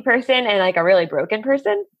somewhat healthy person and like a really broken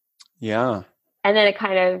person. Yeah. And then it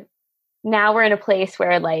kind of, now we're in a place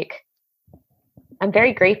where like, I'm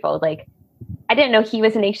very grateful. Like, I didn't know he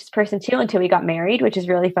was an anxious person too until we got married, which is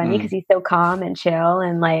really funny because he's so calm and chill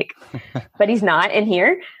and like, but he's not in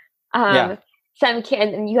here. And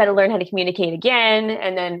you had to learn how to communicate again.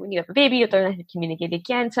 And then when you have a baby, you have to learn how to communicate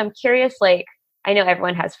again. So I'm curious, like, I know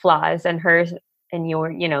everyone has flaws and hers and your,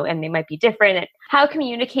 you know, and they might be different. How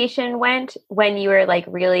communication went when you were like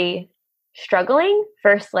really struggling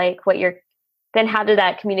first, like then how did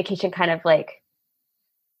that communication kind of like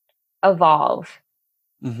evolve?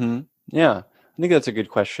 Mm-hmm. Yeah. I think that's a good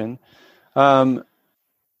question. Early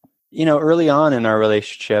on in our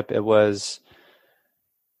relationship, it was,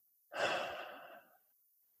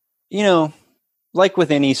 like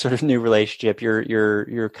with any sort of new relationship,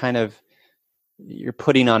 you're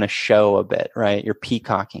putting on a show a bit, right? You're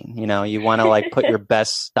peacocking, you want to like put your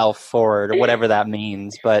best self forward or whatever that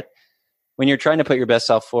means. But when you're trying to put your best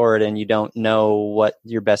self forward and you don't know what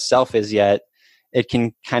your best self is yet, it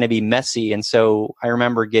can kind of be messy. And so I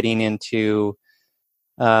remember getting into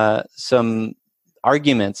some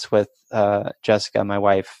arguments with Jessica, my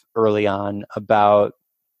wife, early on about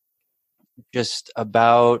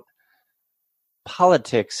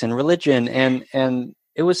politics and religion, and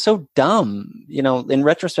it was so dumb. In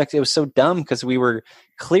retrospect, it was so dumb because we were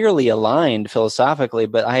clearly aligned philosophically,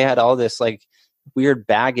 but I had all this like weird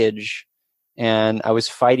baggage and I was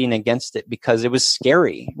fighting against it because it was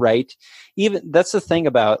scary, right? Even that's the thing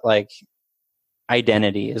about like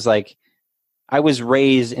identity is like I was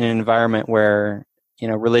raised in an environment where,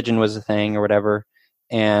 religion was a thing or whatever.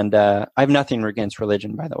 And I have nothing against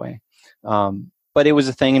religion, by the way. But it was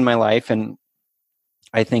a thing in my life. And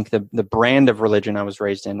I think the brand of religion I was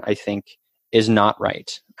raised in, I think, is not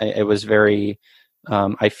right. It was very,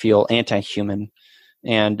 I feel, anti-human.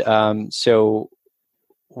 And so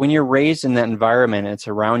when you're raised in that environment and it's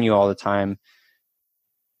around you all the time,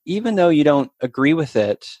 even though you don't agree with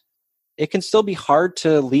it, it can still be hard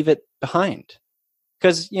to leave it behind.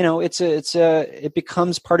 Because it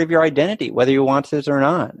becomes part of your identity, whether you want it or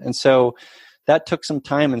not. And so that took some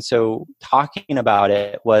time. And so talking about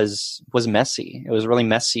it was messy. It was really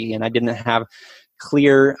messy, and I didn't have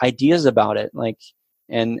clear ideas about it.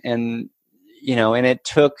 And it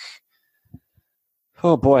took,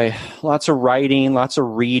 oh boy, lots of writing, lots of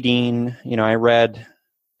reading. I read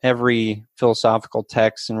every philosophical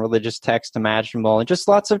text and religious text imaginable, and just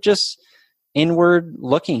lots of just inward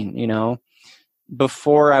looking,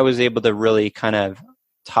 before I was able to really kind of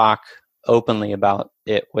talk openly about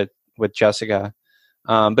it with Jessica.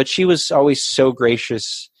 But she was always so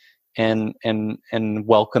gracious and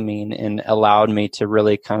welcoming, and allowed me to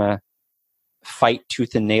really kind of fight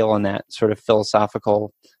tooth and nail in that sort of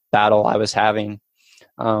philosophical battle I was having.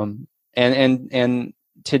 And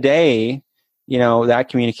today, that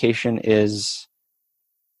communication is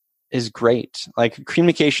great. Like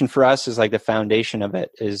communication for us is like the foundation of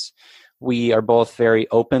it is we are both very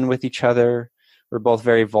open with each other. We're both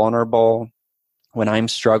very vulnerable. When I'm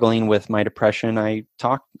struggling with my depression, I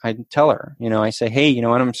tell her, I say, hey, you know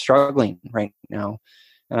what, I'm struggling right now,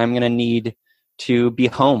 and I'm going to need to be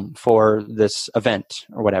home for this event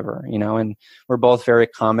or whatever, and we're both very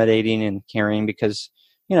accommodating and caring because,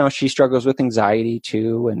 she struggles with anxiety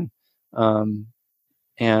too.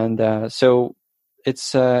 So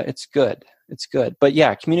it's good. It's good. But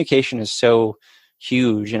yeah, communication is so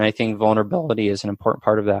huge. And I think vulnerability is an important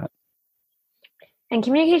part of that. And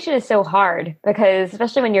communication is so hard because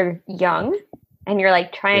especially when you're young and you're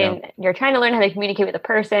like you're trying to learn how to communicate with a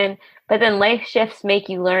person, but then life shifts make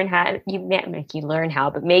you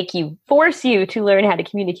force you to learn how to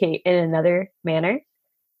communicate in another manner.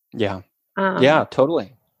 Yeah. Yeah,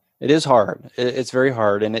 totally. It is hard. It's very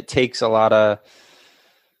hard. And it takes a lot of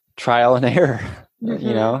trial and error,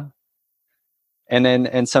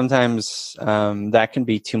 and sometimes that can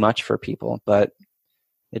be too much for people, but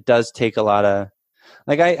it does take a lot of,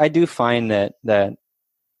 like, I do find that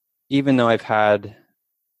even though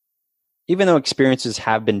experiences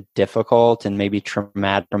have been difficult and maybe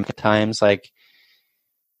traumatic from times, like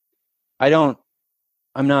I'm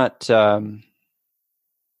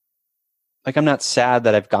not sad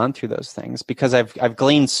that I've gone through those things because I've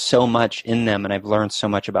gleaned so much in them and I've learned so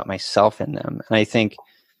much about myself in them. And I think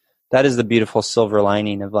that is the beautiful silver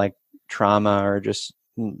lining of like trauma or just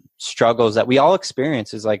struggles that we all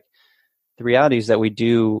experience, is like the reality is that we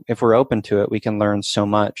do, if we're open to it, we can learn so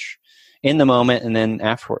much in the moment and then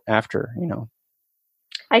after.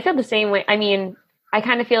 I feel the same way. I mean, I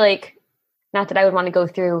kind of feel like, not that I would want to go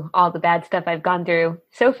through all the bad stuff I've gone through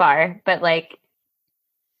so far, but like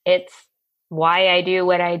it's why I do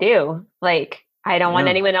what I do. Like, I don't want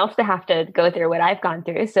anyone else to have to go through what I've gone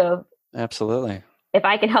through. So absolutely, if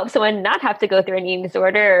I can help someone not have to go through an eating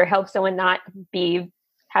disorder, or help someone not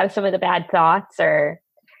have some of the bad thoughts or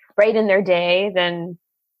brighten their day, then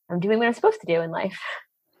I'm doing what I'm supposed to do in life.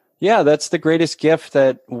 Yeah, that's the greatest gift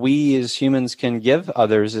that we as humans can give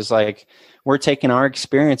others, is like we're taking our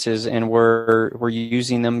experiences and we're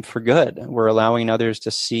using them for good. We're allowing others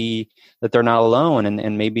to see that they're not alone,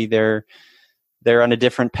 and maybe they're on a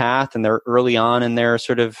different path and they're early on in their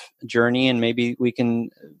sort of journey, and maybe we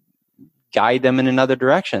can guide them in another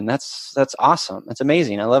direction. That's awesome. That's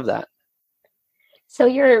amazing. I love that. So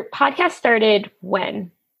your podcast started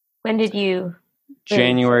when? When did you?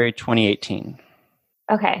 January 2018.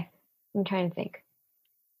 Okay. I'm trying to think.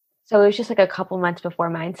 So it was just like a couple months before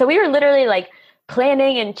mine. So we were literally like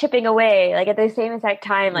planning and chipping away, like at the same exact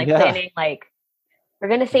time, like planning, like we're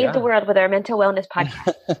going to save the world with our mental wellness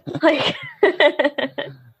podcast. Like,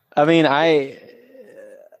 I mean,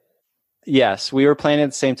 yes, we were planning at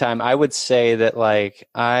the same time. I would say that like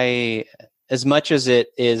as much as it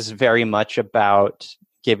is very much about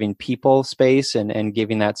giving people space and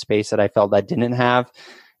giving that space that I felt I didn't have,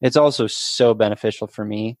 it's also so beneficial for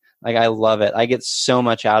me. Like, I love it. I get so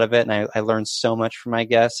much out of it, and I learn so much from my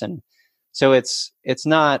guests. And so it's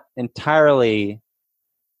not entirely,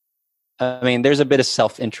 I mean, there's a bit of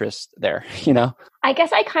self-interest there, I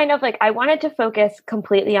guess I kind of I wanted to focus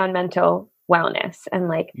completely on mental wellness and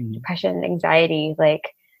like depression, anxiety,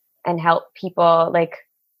 and help people,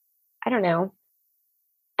 I don't know.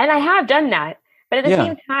 And I have done that. But at the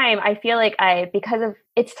same time, I feel like because of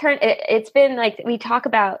it's been we talk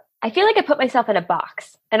about, I feel like I put myself in a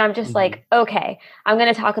box and I'm just okay, I'm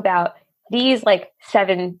going to talk about these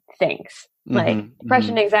 7 things,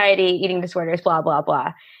 depression, anxiety, eating disorders, blah, blah,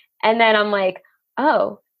 blah. And then I'm like,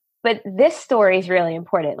 oh, but this story is really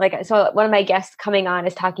important. So one of my guests coming on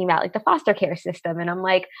is talking about the foster care system. And I'm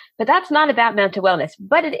like, but that's not about mental wellness,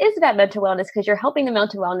 but it is about mental wellness because you're helping the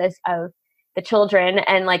mental wellness of the children.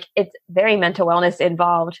 And it's very mental wellness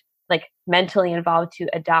involved, mentally involved to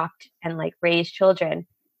adopt and raise children.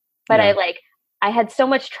 But I had so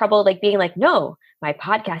much trouble being no, my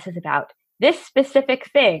podcast is about this specific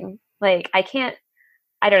thing. I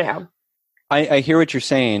don't know. I hear what you're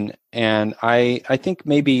saying. And I think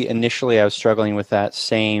maybe initially I was struggling with that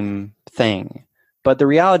same thing. But the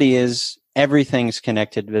reality is everything's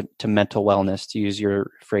connected to mental wellness, to use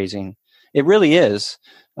your phrasing. It really is.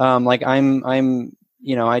 I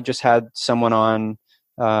just had someone on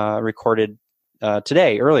recorded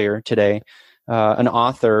earlier today, an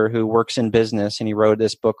author who works in business, and he wrote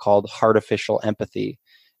this book called Heartificial Empathy.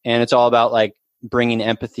 And it's all about bringing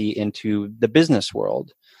empathy into the business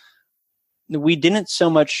world. We didn't so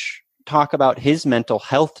much talk about his mental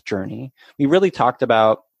health journey. We really talked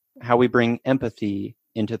about how we bring empathy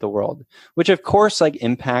into the world, which of course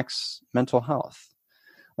impacts mental health.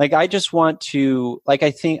 I just want to,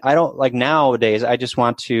 nowadays, I just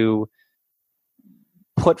want to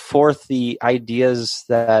put forth the ideas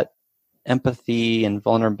that empathy and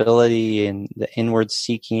vulnerability and the inward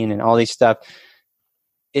seeking and all these stuff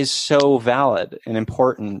is so valid and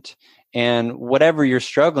important. And whatever you're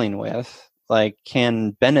struggling with, like,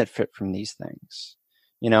 can benefit from these things,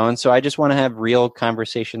 and so I just want to have real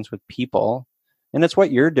conversations with people, and that's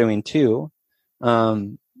what you're doing too.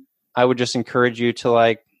 I would just encourage you to,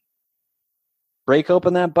 like, break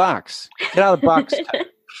open that box, get out of the box,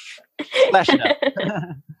 flash it up.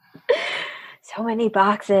 So many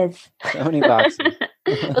boxes. So many boxes.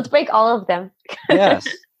 Let's break all of them. Yes,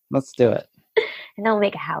 let's do it. And then we'll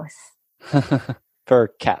make a house. For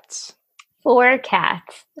cats. For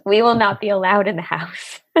cats. We will not be allowed in the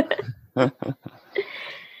house.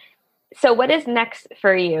 So what is next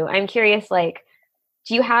for you? I'm curious, like,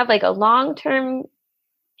 do you have like a long-term,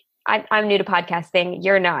 I'm new to podcasting,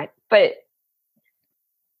 you're not, but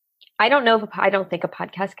I don't think a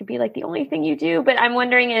podcast could be like the only thing you do, but I'm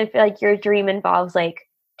wondering if like your dream involves like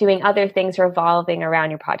doing other things revolving around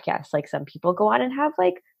your podcast. Like some people go on and have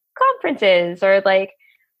like conferences, or like,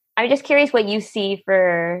 I'm just curious what you see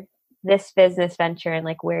for this business venture and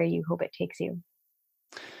like where you hope it takes you.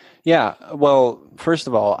 Yeah. Well, first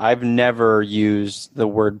of all, I've never used the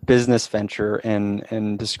word business venture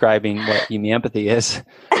in describing what Yumi Empathy is.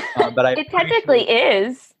 But it technically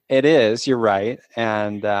is. It is. You're right.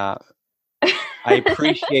 And I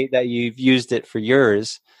appreciate that you've used it for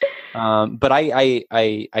yours. But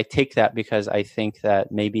I take that because I think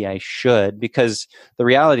that maybe I should, because the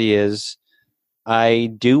reality is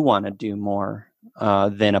I do want to do more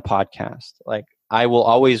than a podcast. Like, I will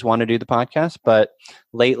always want to do the podcast, but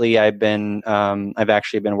lately I've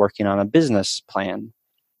actually been working on a business plan.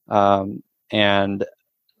 And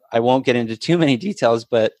I won't get into too many details,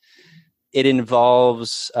 but it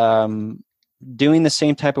involves doing the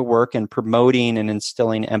same type of work and promoting and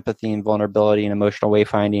instilling empathy and vulnerability and emotional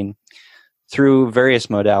wayfinding through various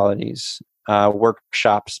modalities.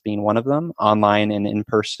 Workshops being one of them, online and in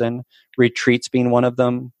person, retreats being one of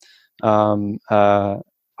them. I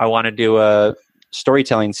want to do a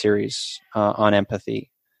storytelling series on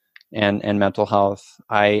empathy and mental health.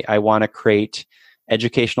 I want to create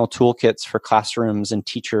educational toolkits for classrooms and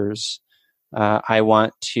teachers. I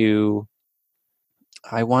want to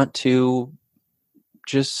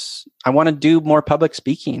do more public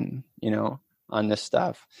speaking, on this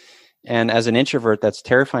stuff. And as an introvert, that's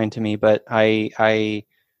terrifying to me, but I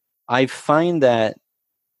find that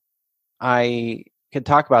I could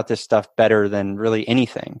talk about this stuff better than really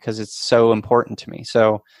anything because it's so important to me.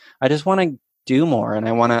 So I just want to do more, and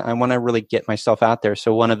I want to really get myself out there.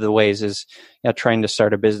 So one of the ways is trying to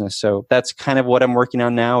start a business. So that's kind of what I'm working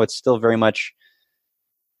on now. It's still very much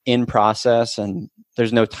in process, and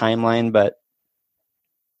there's no timeline, but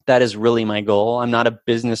that is really my goal. I'm not a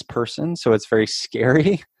business person, so it's very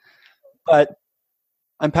scary, but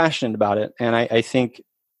I'm passionate about it. And I think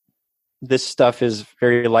this stuff is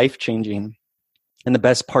very life-changing. And the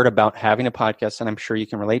best part about having a podcast, and I'm sure you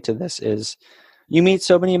can relate to this, is you meet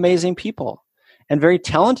so many amazing people and very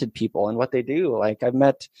talented people in what they do. Like, I've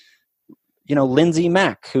met, Lindsay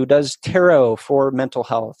Mack, who does tarot for mental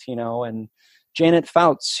health, and Janet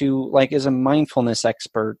Fouts, who is a mindfulness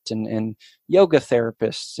expert, and yoga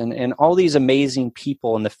therapists, and all these amazing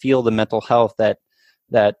people in the field of mental health that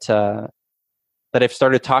I've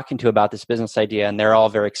started talking to about this business idea, and they're all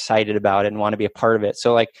very excited about it and want to be a part of it.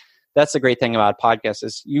 So that's the great thing about podcasts,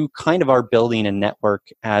 is you kind of are building a network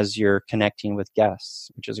as you're connecting with guests,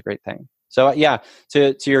 which is a great thing. So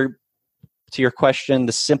to your question,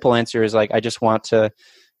 the simple answer is I just want to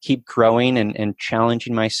keep growing and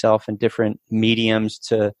challenging myself in different mediums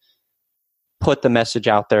to put the message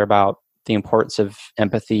out there about the importance of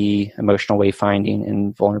empathy, emotional wayfinding,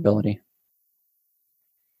 and vulnerability.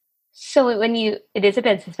 So it is a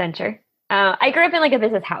business venture. I grew up in a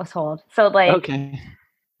business household. So okay.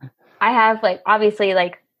 I have obviously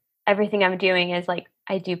everything I'm doing is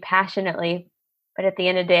I do passionately, but at the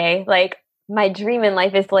end of the day, my dream in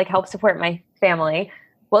life is to help support my family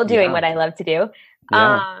while doing what I love to do.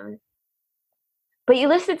 Yeah. But you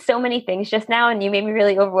listed so many things just now, and you made me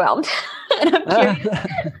really overwhelmed. And I'm curious,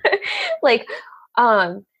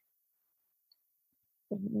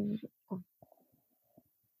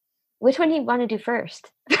 which one do you want to do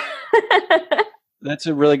first? That's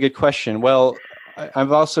a really good question. Well,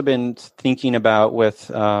 I've also been thinking about with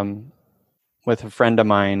a friend of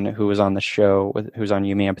mine who was on the show, who's on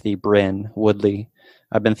Yumi Empathy, Bryn Woodley.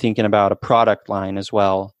 I've been thinking about a product line as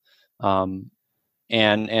well.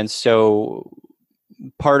 And so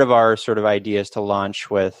part of our sort of idea is to launch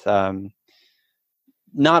with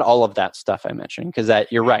not all of that stuff I mentioned, because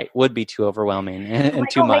that, you're right, would be too overwhelming and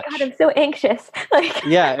too much. Oh my God, I'm so anxious. Like,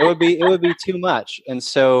 yeah, it would be too much. And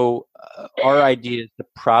so our idea is to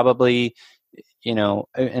probably,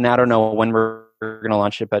 and I don't know when we're going to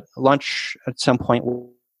launch it, but launch at some point,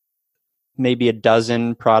 maybe a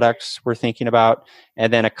dozen products we're thinking about,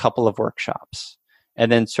 and then a couple of workshops,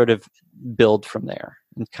 and then sort of build from there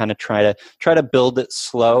and kind of try to build it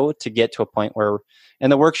slow to get to a point where,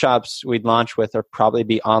 and the workshops we'd launch with are probably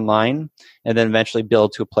be online, and then eventually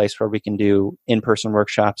build to a place where we can do in-person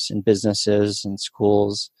workshops in businesses and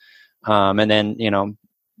schools. And then,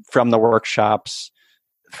 from the workshops,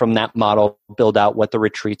 from that model, build out what the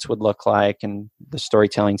retreats would look like and the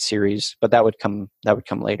storytelling series. But that would come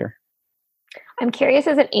later. I'm curious,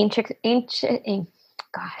 as an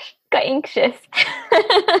got anxious.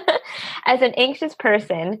 As an anxious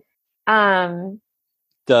person,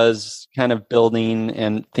 does kind of building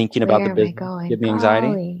and thinking about the business give me anxiety?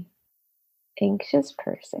 Golly. Anxious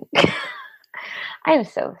person. I am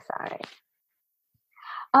so sorry.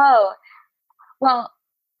 Oh, well,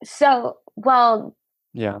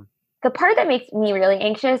 yeah. The part that makes me really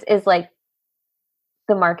anxious is like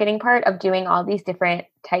the marketing part of doing all these different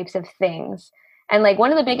types of things. And like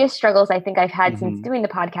one of the biggest struggles I think I've had since doing the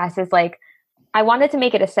podcast is like, I wanted to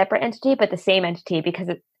make it a separate entity, but the same entity, because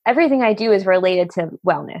everything I do is related to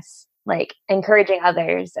wellness, like encouraging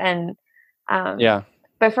others. And,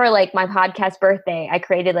 but for like my podcast birthday, I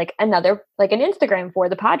created like an Instagram for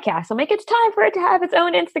the podcast. I'm like, it's time for it to have its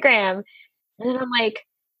own Instagram. And then I'm like,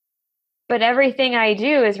 but everything I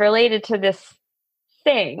do is related to this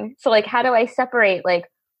thing. So like, how do I separate like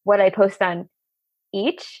what I post on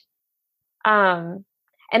each? And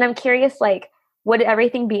I'm curious, like, would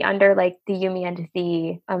everything be under like the Yumi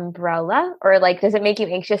Empathy umbrella, or like, does it make you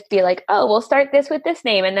anxious to be like, oh, we'll start this with this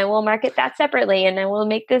name and then we'll market that separately, and then we'll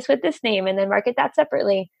make this with this name and then market that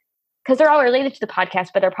separately? Because they're all related to the podcast,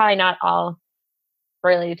 but they're probably not all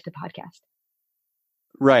related to the podcast.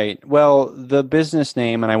 Right. Well, the business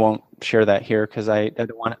name, and I won't share that here because I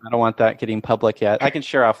don't want that getting public yet. I can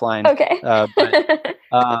share offline. Okay. But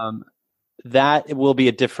that will be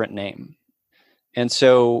a different name. And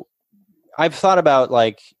so I've thought about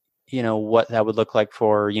like, what that would look like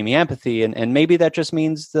for Yumi Empathy, and maybe that just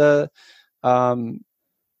means it's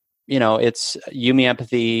Yumi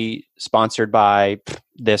Empathy sponsored by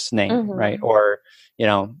this name, right? Or,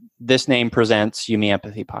 this name presents Yumi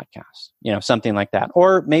Empathy podcast, something like that.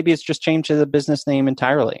 Or maybe it's just changed to the business name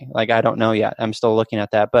entirely. Like, I don't know yet. I'm still looking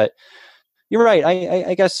at that, but you're right.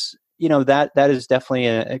 I guess, that is definitely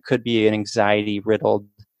it could be an anxiety riddled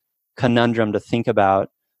conundrum to think about,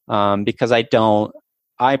 because I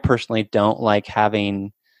personally don't like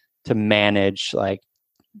having to manage like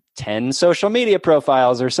 10 social media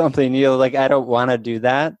profiles or something. Like, I don't want to do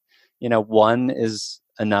that. One is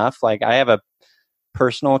enough. Like, I have a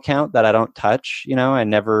personal account that I don't touch. I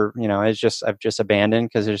never, I've just abandoned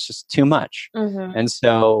because there's just too much. And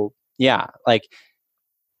so, yeah, like,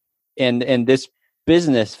 and this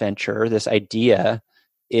business venture, this idea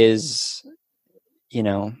is,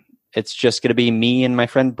 it's just going to be me and my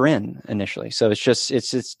friend Bryn initially. So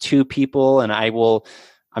it's two people, and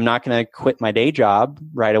I'm not going to quit my day job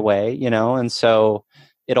right away, and so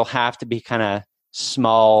it'll have to be kind of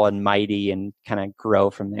small and mighty and kind of grow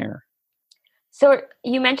from there. So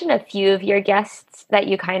you mentioned a few of your guests that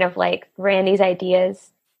you kind of like ran these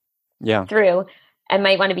ideas through and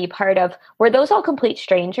might want to be part of. Were those all complete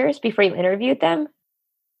strangers before you interviewed them?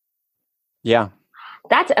 Yeah.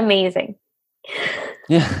 That's amazing.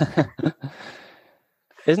 Yeah.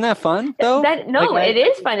 Isn't that fun though? It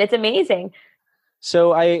is fun. It's amazing.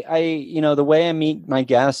 So I the way I meet my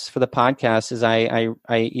guests for the podcast is I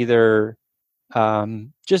either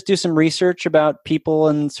just do some research about people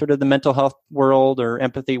in sort of the mental health world or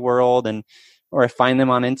empathy world, or I find them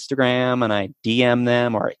on Instagram and I DM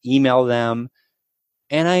them or email them,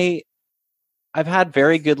 and I've had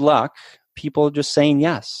very good luck. People just saying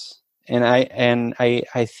yes. And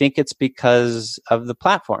I think it's because of the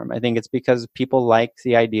platform. I think it's because people like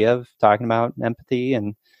the idea of talking about empathy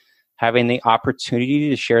and having the opportunity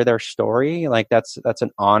to share their story. Like that's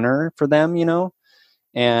an honor for them,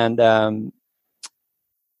 and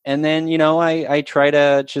then, I try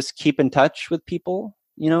to just keep in touch with people,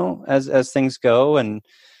 as things go.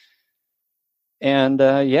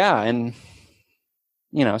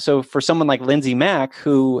 So for someone like Lindsay Mack,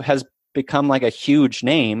 who has become like a huge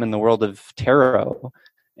name in the world of tarot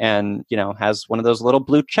and, has one of those little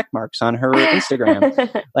blue check marks on her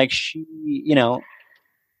Instagram, like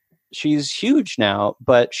she's huge now,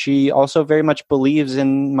 but she also very much believes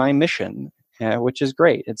in my mission, which is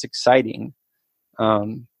great. It's exciting.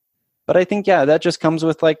 But I think, yeah, that just comes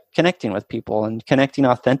with like connecting with people and connecting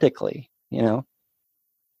authentically, you know?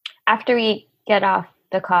 After we get off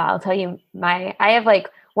the call, I'll tell you I have like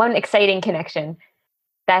one exciting connection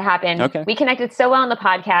that happened. Okay. We connected so well on the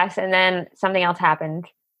podcast, and then something else happened,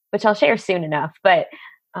 which I'll share soon enough. But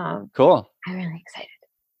Cool. I'm really excited.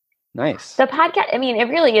 Nice. The podcast, I mean, it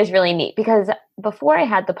really is really neat because before I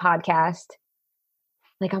had the podcast,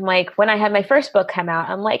 like I'm like, when I had my first book come out,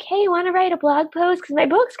 I'm like, hey, you want to write a blog post? Because my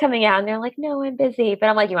book's coming out. And they're like, no, I'm busy. But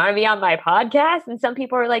I'm like, you want to be on my podcast? And some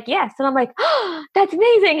people are like, yes. And I'm like, oh, that's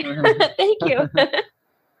amazing. Thank you.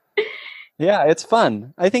 Yeah, it's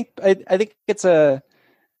fun. I think it's an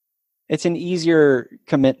easier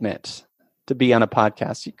commitment to be on a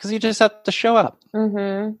podcast because you just have to show up.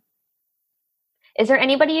 Mm-hmm. Is there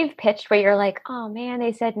anybody you've pitched where you're like, oh man,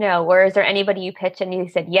 they said no? Or is there anybody you pitched and you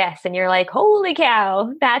said yes and you're like, holy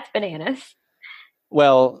cow, that's bananas?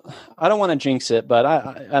 Well, I don't want to jinx it, but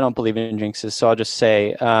I don't believe in jinxes. So I'll just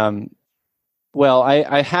say, well,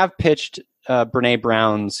 I have pitched Brene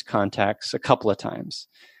Brown's contacts a couple of times.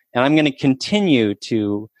 And I'm going to continue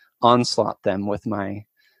to onslaught them with my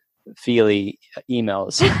feely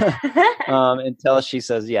emails until she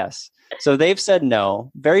says yes. So they've said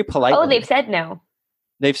no, very politely. Oh, they've said no.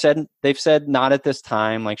 They've said not at this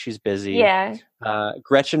time, like she's busy. Yeah.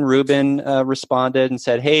 Gretchen Rubin responded and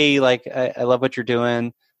said, hey, like I love what you're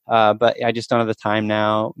doing, but I just don't have the time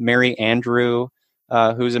now. Mary Andrew,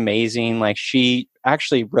 who's amazing, like she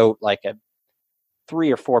actually wrote like a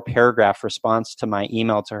 3 or 4 paragraph response to my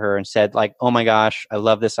email to her and said like, oh my gosh, I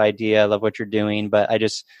love this idea. I love what you're doing, but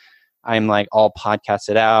I'm like all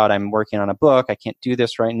podcasted out. I'm working on a book. I can't do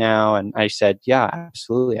this right now. And I said, yeah,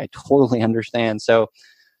 absolutely. I totally understand. So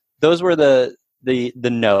those were the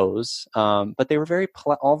no's, but they were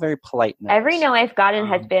all very polite no's. Every no I've gotten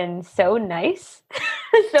has been so nice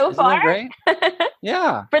so far. Isn't that great?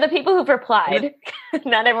 Yeah. For the people who've replied,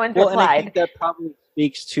 not everyone's replied. And I think that probably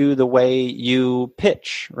speaks to the way you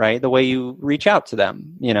pitch, right? The way you reach out to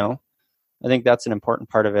them, you know? I think that's an important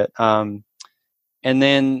part of it. And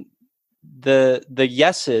then the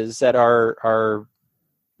yeses that are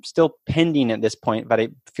still pending at this point, but I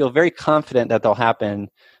feel very confident that they'll happen.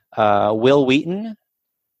 Will Wheaton,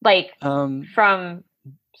 like from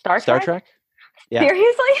Star Trek. Yeah.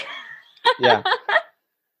 Seriously? Yeah.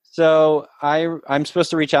 So I'm supposed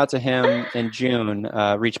to reach out to him in June,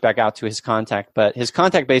 reach back out to his contact, but his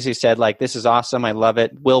contact basically said like, this is awesome. I love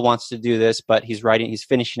it. Will wants to do this, but he's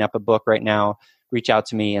finishing up a book right now. Reach out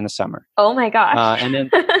to me in the summer. Oh my gosh.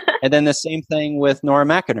 And then the same thing with Nora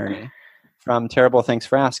McInerney from Terrible Thanks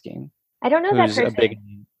for Asking. I don't know that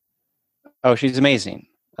person. Oh, she's amazing.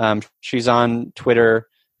 She's on Twitter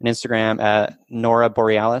and Instagram at Nora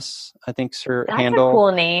Borealis, I think's her handle. That's a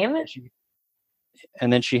cool name.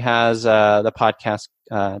 And then she has the podcast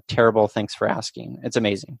Terrible Thanks for Asking. It's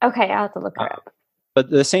amazing. Okay, I'll have to look her up. But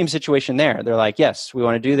the same situation there. They're like, yes, we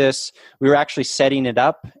want to do this. We were actually setting it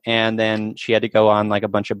up, and then she had to go on like a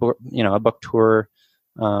book tour.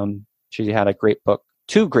 She had a great book,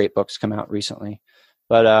 2 great books come out recently.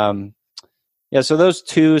 But yeah, so those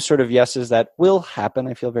 2 sort of yeses that will happen,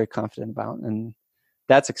 I feel very confident about, and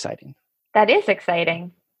that's exciting. That is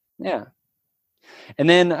exciting. Yeah. And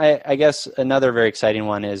then I guess another very exciting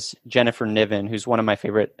one is Jennifer Niven, who's one of my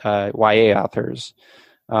favorite YA authors,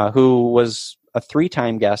 who was a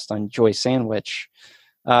 3-time guest on Joy Sandwich.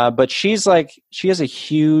 But she has a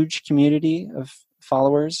huge community of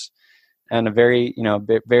followers and a very,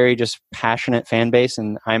 very just passionate fan base.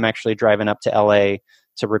 And I'm actually driving up to LA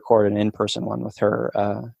to record an in-person one with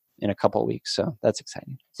her in a couple of weeks. So that's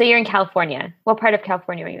exciting. So you're in California. What part of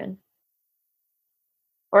California are you in?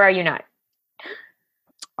 Or are you not?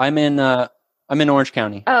 I'm in Orange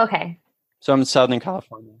County. Oh, okay. So I'm in Southern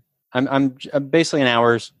California. I'm basically an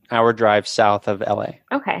hour drive south of LA.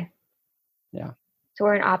 Okay. Yeah. So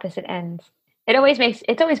we're in opposite ends.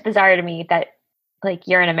 It's always bizarre to me that like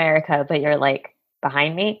you're in America, but you're like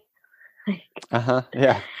behind me.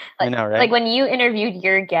 Yeah. I know, right? Like when you interviewed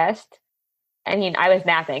your guest, I mean, I was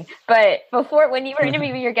napping, but when you were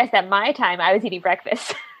interviewing your guest at my time, I was eating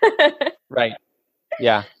breakfast. Right.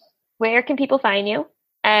 Yeah. Where can people find you?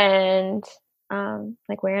 And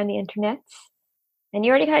like where on the internet? And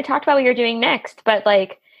you already kind of talked about what you're doing next, but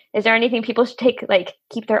like, is there anything people should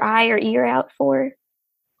keep their eye or ear out for?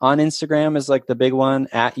 On Instagram is like the big one,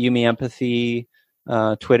 at Yumi Empathy,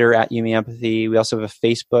 Twitter at Yumi Empathy. We also have a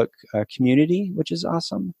Facebook community, which is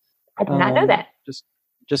awesome. I did not know that.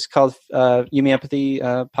 Just called Yumi Empathy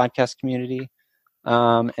podcast community.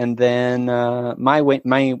 And then my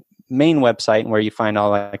main website, where you find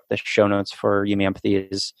all like the show notes for Yumi Empathy,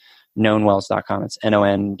 is knownwells.com. It's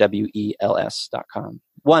NONWELS.com.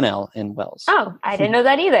 one L in Wells. Oh, I didn't know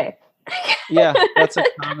that either. Yeah, that's a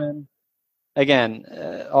common. Again,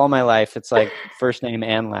 all my life, it's like first name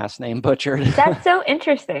and last name butchered. That's so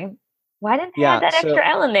interesting. Why didn't they have that extra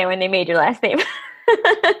L in there when they made your last name?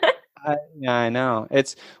 I know.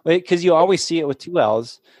 It's because you always see it with two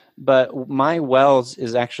L's, but my Wells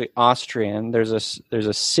is actually Austrian. There's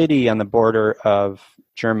a city on the border of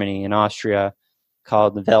Germany in Austria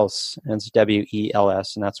called Wels, and it's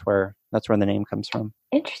Wels, and that's where the name comes from.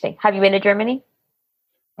 Interesting. Have you been to Germany?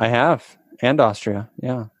 I have, and Austria.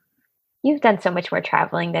 Yeah. You've done so much more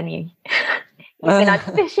traveling than you. You've been on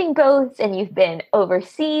fishing boats, and you've been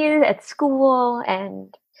overseas at school,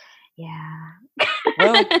 and yeah.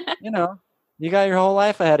 Well, you got your whole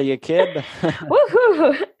life ahead of you, kid.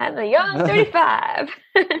 Woohoo! I'm a young 35.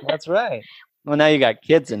 That's right. Well, now you got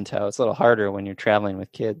kids in tow. It's a little harder when you're traveling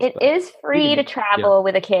with kids. It is free to travel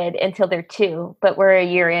with a kid until they're 2, but we're a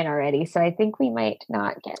year in already, so I think we might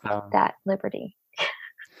not get that liberty.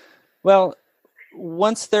 Well,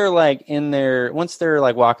 once they're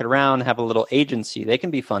walking around, have a little agency, they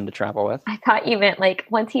can be fun to travel with. I thought you meant like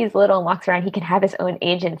once he's little and walks around, he can have his own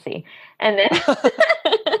agency, and then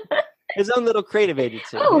his own little creative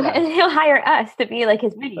agency. Oh, yeah. And he'll hire us to be like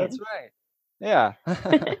his minions. That's right. Yeah.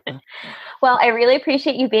 Well, I really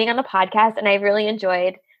appreciate you being on the podcast, and I really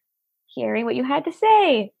enjoyed hearing what you had to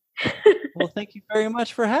say. Well, thank you very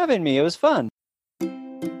much for having me. It was fun.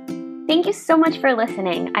 Thank you so much for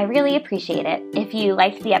listening. I really appreciate it. If you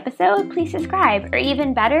liked the episode, please subscribe, or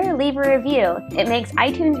even better, leave a review. It makes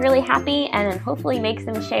iTunes really happy and hopefully makes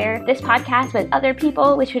them share this podcast with other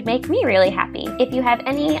people, which would make me really happy. If you have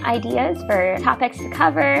any ideas for topics to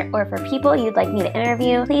cover or for people you'd like me to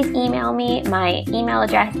interview, please email me. My email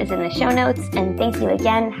address is in the show notes. And thank you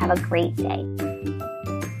again. Have a great day.